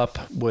shot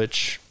up,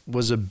 which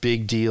was a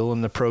big deal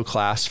in the pro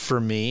class for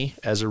me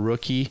as a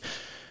rookie.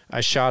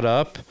 I shot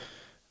up.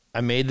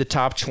 I made the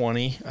top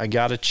 20. I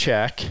got a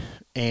check.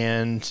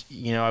 And,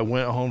 I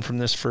went home from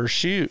this first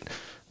shoot,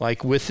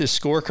 like with this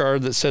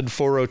scorecard that said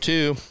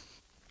 402,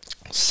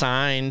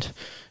 signed.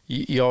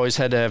 You always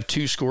had to have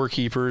 2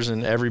 scorekeepers,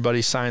 and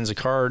everybody signs a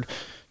card.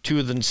 2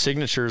 of the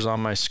signatures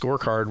on my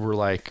scorecard were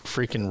like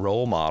freaking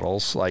role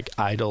models, like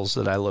idols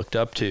that I looked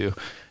up to.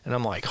 And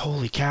I'm like,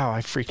 holy cow,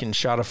 I freaking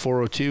shot a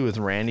 402 with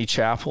Randy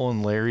Chappell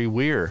and Larry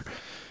Weir.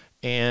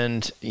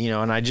 And,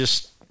 and I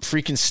just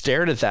freaking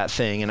stared at that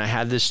thing, and I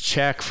had this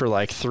check for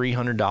like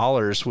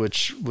 $300,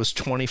 which was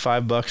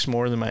 $25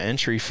 more than my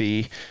entry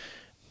fee.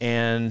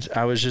 And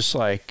I was just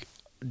like,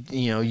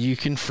 you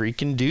can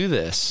freaking do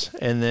this.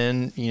 And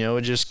then,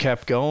 it just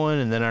kept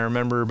going. And then I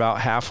remember about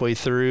halfway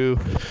through,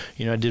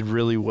 I did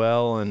really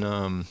well. And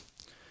I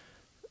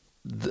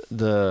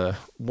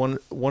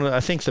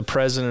think the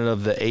president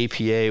of the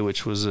APA,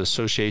 which was the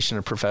Association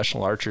of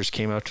Professional Archers,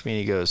 came up to me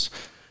and he goes,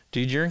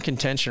 dude, you're in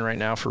contention right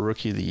now for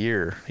Rookie of the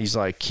Year. He's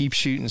like, keep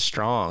shooting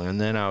strong. And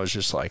then I was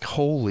just like,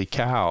 holy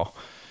cow.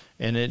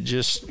 And it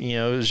just,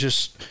 it was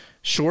just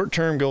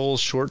short-term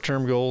goals.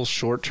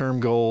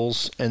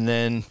 And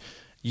then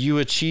you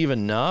achieve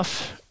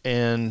enough.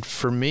 And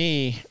for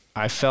me,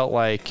 I felt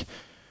like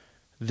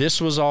this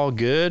was all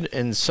good.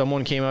 And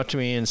someone came up to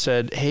me and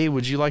said, hey,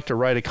 would you like to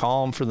write a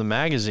column for the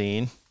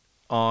magazine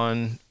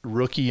on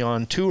Rookie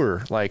on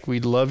Tour? Like,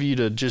 we'd love you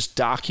to just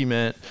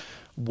document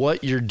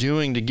what you're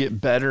doing to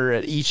get better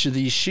at each of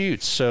these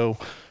shoots. So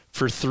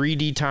for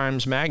 3D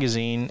Times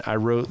magazine, I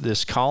wrote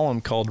this column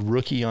called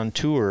Rookie on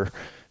Tour.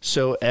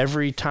 So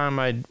every time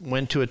I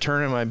went to a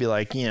tournament, I'd be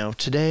like,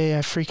 today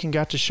I freaking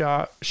got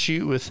to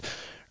shoot with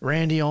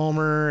Randy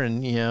Ulmer,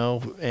 and,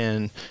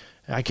 and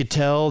I could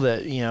tell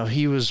that,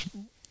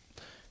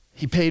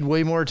 he paid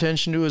way more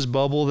attention to his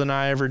bubble than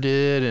I ever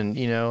did. And,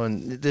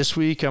 and this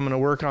week I'm going to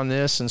work on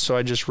this. And so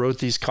I just wrote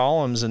these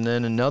columns. And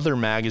then another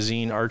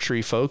magazine,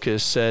 Archery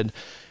Focus, said,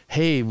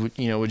 hey, would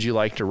you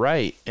like to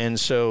write? And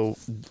so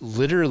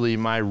literally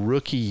my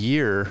rookie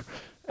year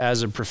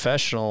as a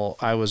professional,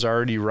 I was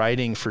already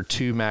writing for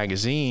 2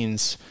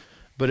 magazines,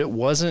 but it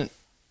wasn't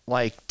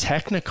like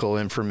technical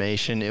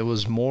information. It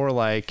was more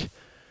like,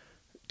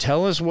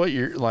 tell us what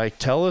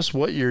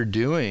you're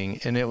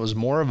doing. And it was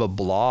more of a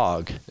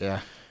blog.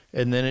 Yeah.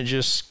 And then it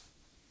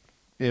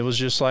was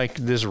just like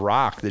this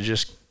rock that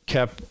just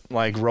kept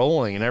like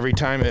rolling, and every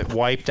time it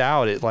wiped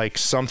out, it like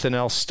something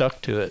else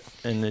stuck to it,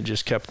 and it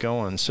just kept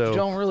going. So you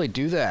don't really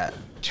do that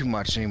too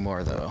much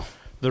anymore, though.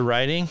 The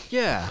writing?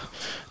 Yeah.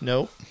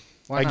 Nope.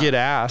 Why not? I get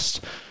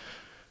asked.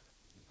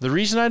 The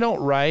reason I don't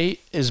write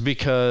is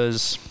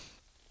because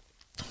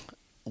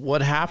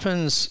what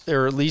happens,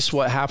 or at least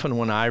what happened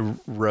when I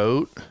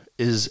wrote,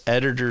 is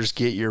editors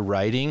get your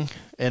writing.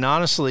 And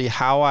honestly,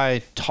 how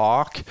I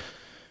talk,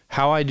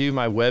 how I do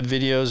my web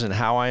videos, and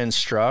how I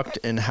instruct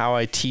and how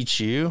I teach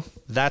you,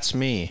 that's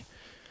me.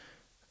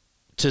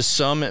 To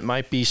some, it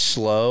might be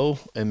slow,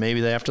 and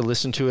maybe they have to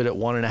listen to it at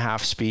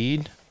 1.5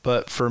 speed.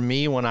 But for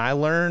me, when I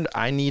learned,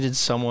 I needed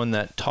someone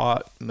that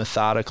taught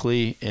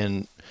methodically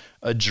and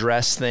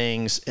addressed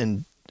things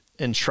and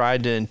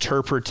tried to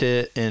interpret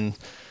it in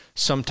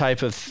some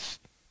type of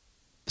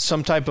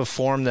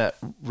form that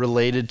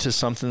related to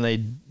something they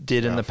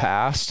did in the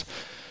past.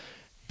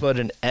 But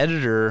an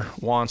editor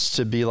wants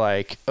to be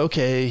like,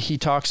 okay, he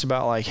talks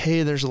about like,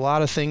 hey, there's a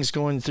lot of things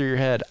going through your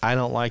head. I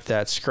don't like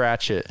that.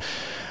 Scratch it.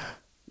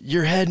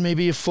 Your head may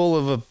be full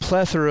of a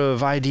plethora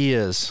of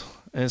ideas.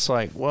 And it's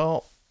like,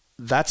 well,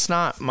 that's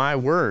not my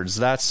words.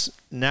 That's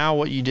now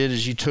what you did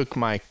is you took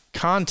my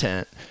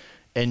content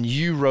and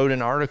you wrote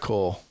an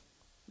article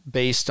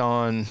based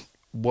on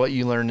what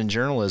you learned in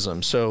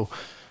journalism. So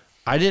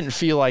I didn't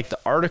feel like the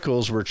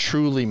articles were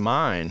truly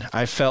mine.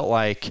 I felt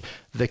like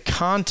the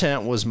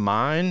content was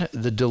mine,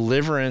 the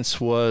deliverance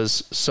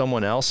was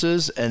someone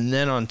else's, and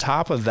then on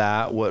top of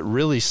that, what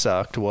really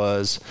sucked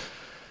was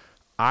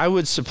I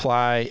would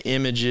supply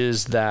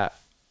images that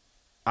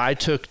I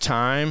took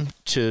time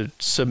to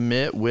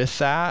submit with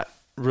that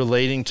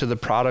relating to the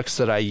products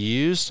that I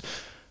used,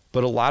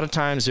 but a lot of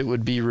times it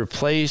would be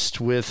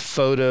replaced with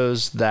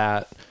photos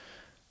that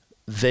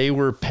they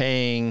were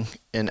paying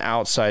an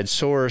outside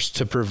source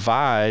to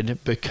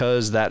provide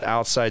because that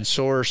outside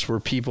source were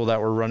people that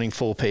were running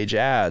full page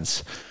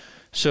ads.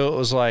 So it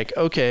was like,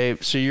 okay,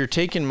 so you're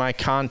taking my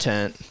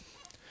content,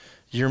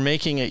 you're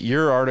making it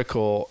your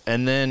article,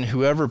 and then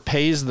whoever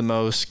pays the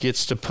most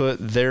gets to put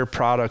their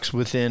products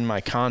within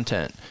my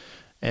content.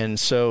 And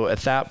so at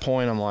that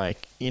point, I'm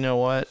like, you know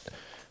what?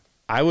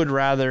 I would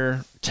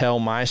rather tell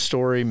my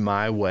story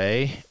my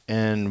way.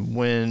 And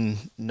when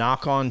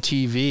Knock On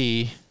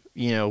TV,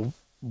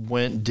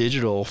 went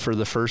digital for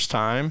the first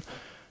time,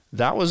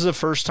 that was the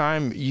first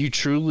time you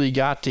truly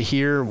got to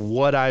hear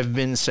what I've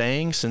been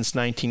saying since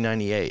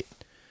 1998.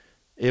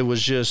 It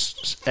was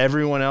just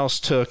everyone else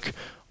took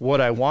what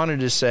I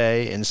wanted to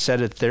say and said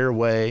it their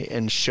way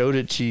and showed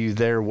it to you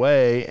their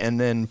way. And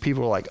then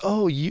people were like,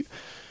 oh,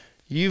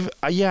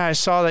 I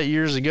saw that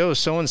years ago.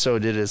 So-and-so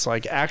did it. It's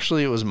like,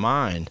 actually, it was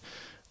mine.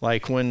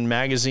 Like when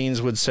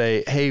magazines would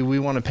say, hey, we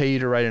want to pay you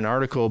to write an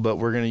article, but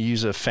we're going to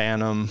use a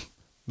Phantom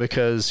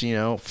because,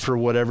 for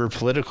whatever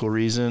political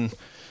reason,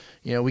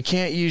 we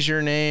can't use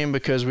your name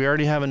because we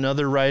already have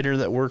another writer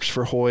that works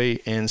for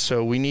Hoyt. And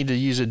so we need to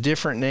use a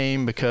different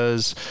name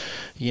because,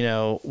 we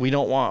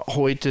don't want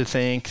Hoyt to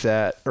think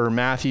that, or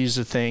Matthews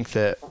to think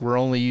that we're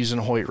only using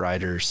Hoyt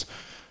writers.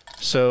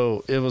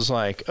 So it was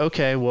like,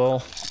 okay,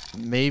 well,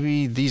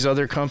 maybe these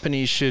other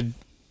companies should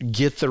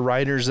get the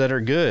writers that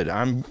are good.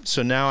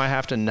 So now I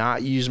have to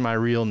not use my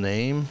real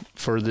name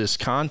for this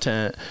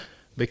content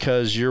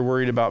because you're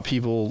worried about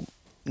people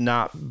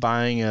not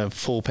buying a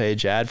full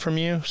page ad from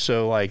you.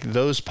 So like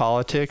those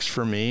politics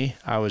for me,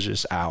 I was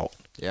just out.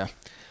 Yeah.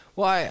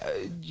 Well,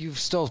 you've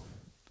still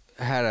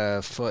had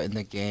a foot in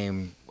the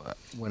game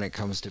when it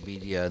comes to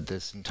media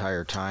this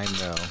entire time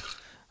though.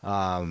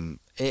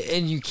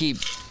 And you keep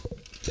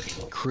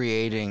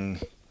creating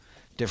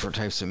different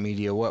types of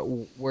media.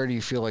 Where do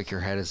you feel like your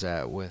head is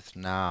at with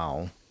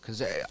now?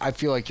 Because I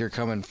feel like you're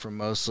coming from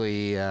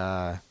mostly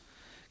kind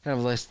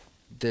of less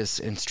this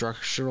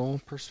instructional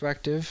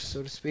perspective,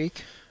 so to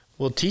speak.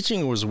 Well,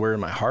 teaching was where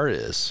my heart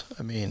is.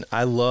 I mean,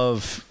 I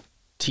love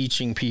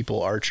teaching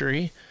people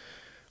archery.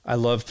 I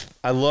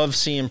love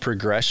seeing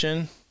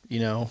progression,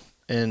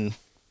 and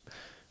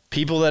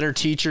people that are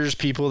teachers,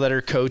 people that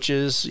are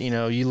coaches,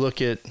 you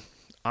look at,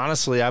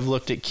 honestly, I've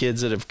looked at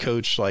kids that have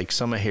coached like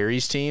some of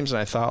Harry's teams, and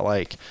I thought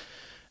like,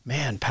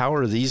 man,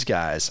 power to these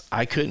guys.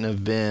 I couldn't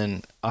have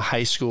been a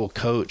high school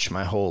coach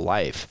my whole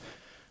life.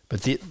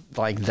 But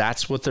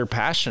that's what they're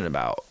passionate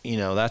about.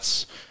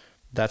 That's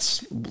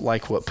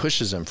like what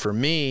pushes them. For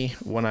me,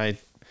 when I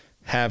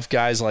have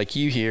guys like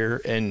you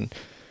here and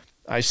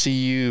I see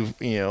you,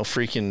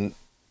 freaking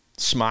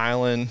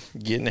smiling,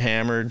 getting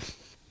hammered,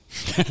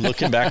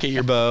 looking back at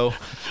your bow.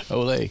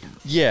 Ole.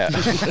 Yeah.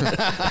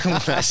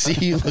 When I see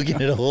you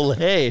looking at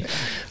Ole,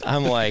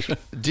 I'm like,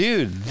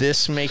 dude,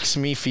 this makes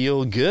me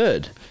feel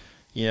good.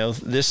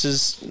 This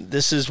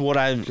is what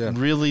I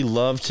really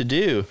love to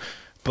do.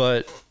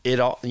 But it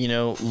all,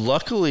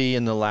 luckily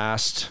in the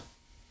last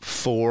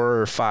 4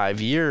 or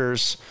 5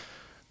 years,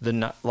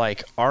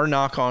 our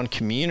Knock On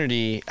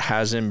community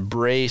has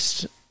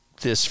embraced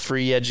this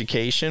free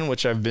education,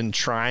 which I've been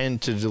trying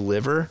to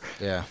deliver.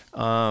 Yeah.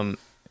 And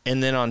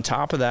then on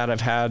top of that,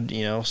 I've had,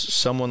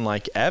 someone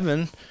like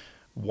Evan,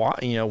 want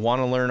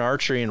to learn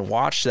archery and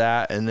watch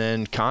that and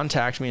then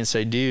contact me and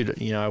say,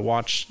 dude, I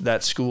watched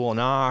that school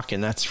Knock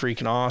and that's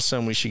freaking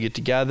awesome. We should get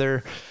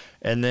together.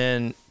 And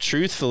then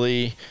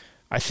truthfully,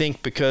 I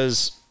think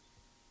because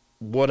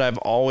what I've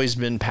always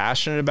been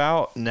passionate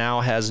about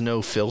now has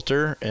no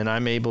filter and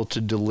I'm able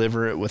to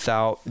deliver it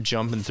without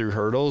jumping through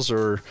hurdles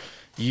or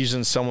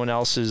using someone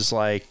else's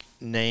like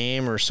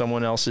name or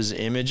someone else's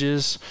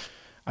images.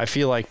 I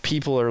feel like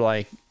people are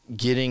like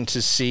getting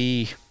to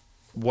see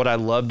what I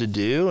love to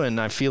do. And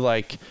I feel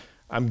like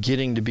I'm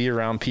getting to be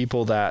around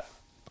people that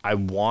I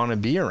want to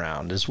be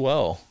around as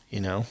well,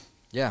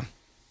 Yeah.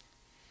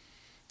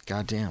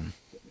 Goddamn.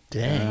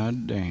 Dang.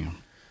 God damn.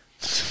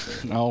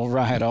 All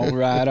right. Ole.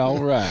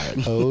 All right.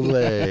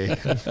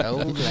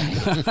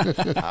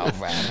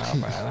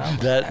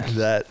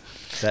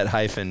 That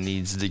hyphen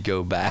needs to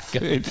go back.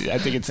 I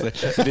think it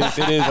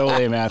is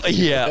Ole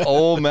Matthew. Yeah,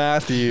 old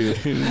Matthew.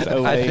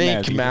 Ole I think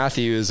Matthew.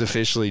 Matthew is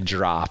officially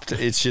dropped.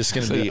 It's just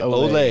going to be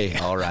Ole. Ole.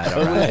 All right.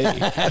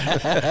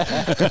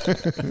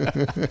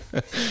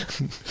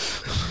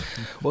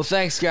 Well,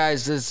 thanks,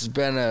 guys. This has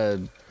been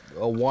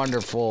a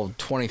wonderful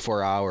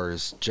 24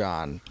 hours,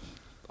 John.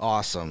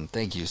 Awesome.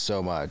 Thank you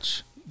so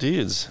much.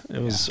 Dudes,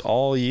 it was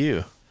all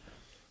you.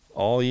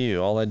 All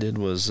you. All I did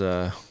was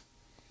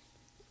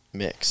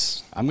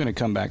mix. I'm going to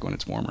come back when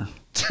it's warmer.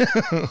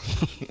 I'm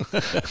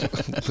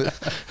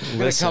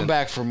gonna come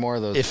back for more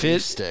of those If beef it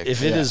sticks.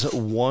 if it is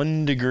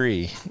 1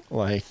 degree,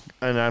 like,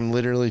 and I'm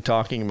literally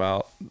talking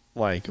about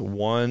like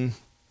 1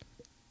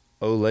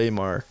 Olay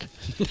mark,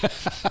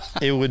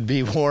 it would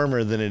be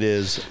warmer than it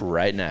is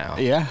right now.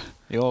 Yeah.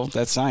 Well,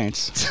 that's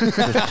science. All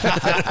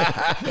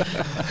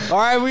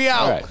right, we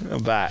out. All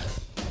right. Bye.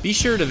 Be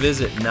sure to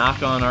visit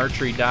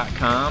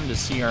knockonarchery.com to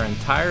see our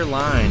entire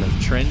line of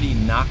trendy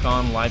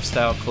knock-on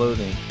lifestyle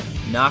clothing.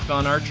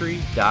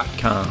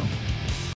 knockonarchery.com.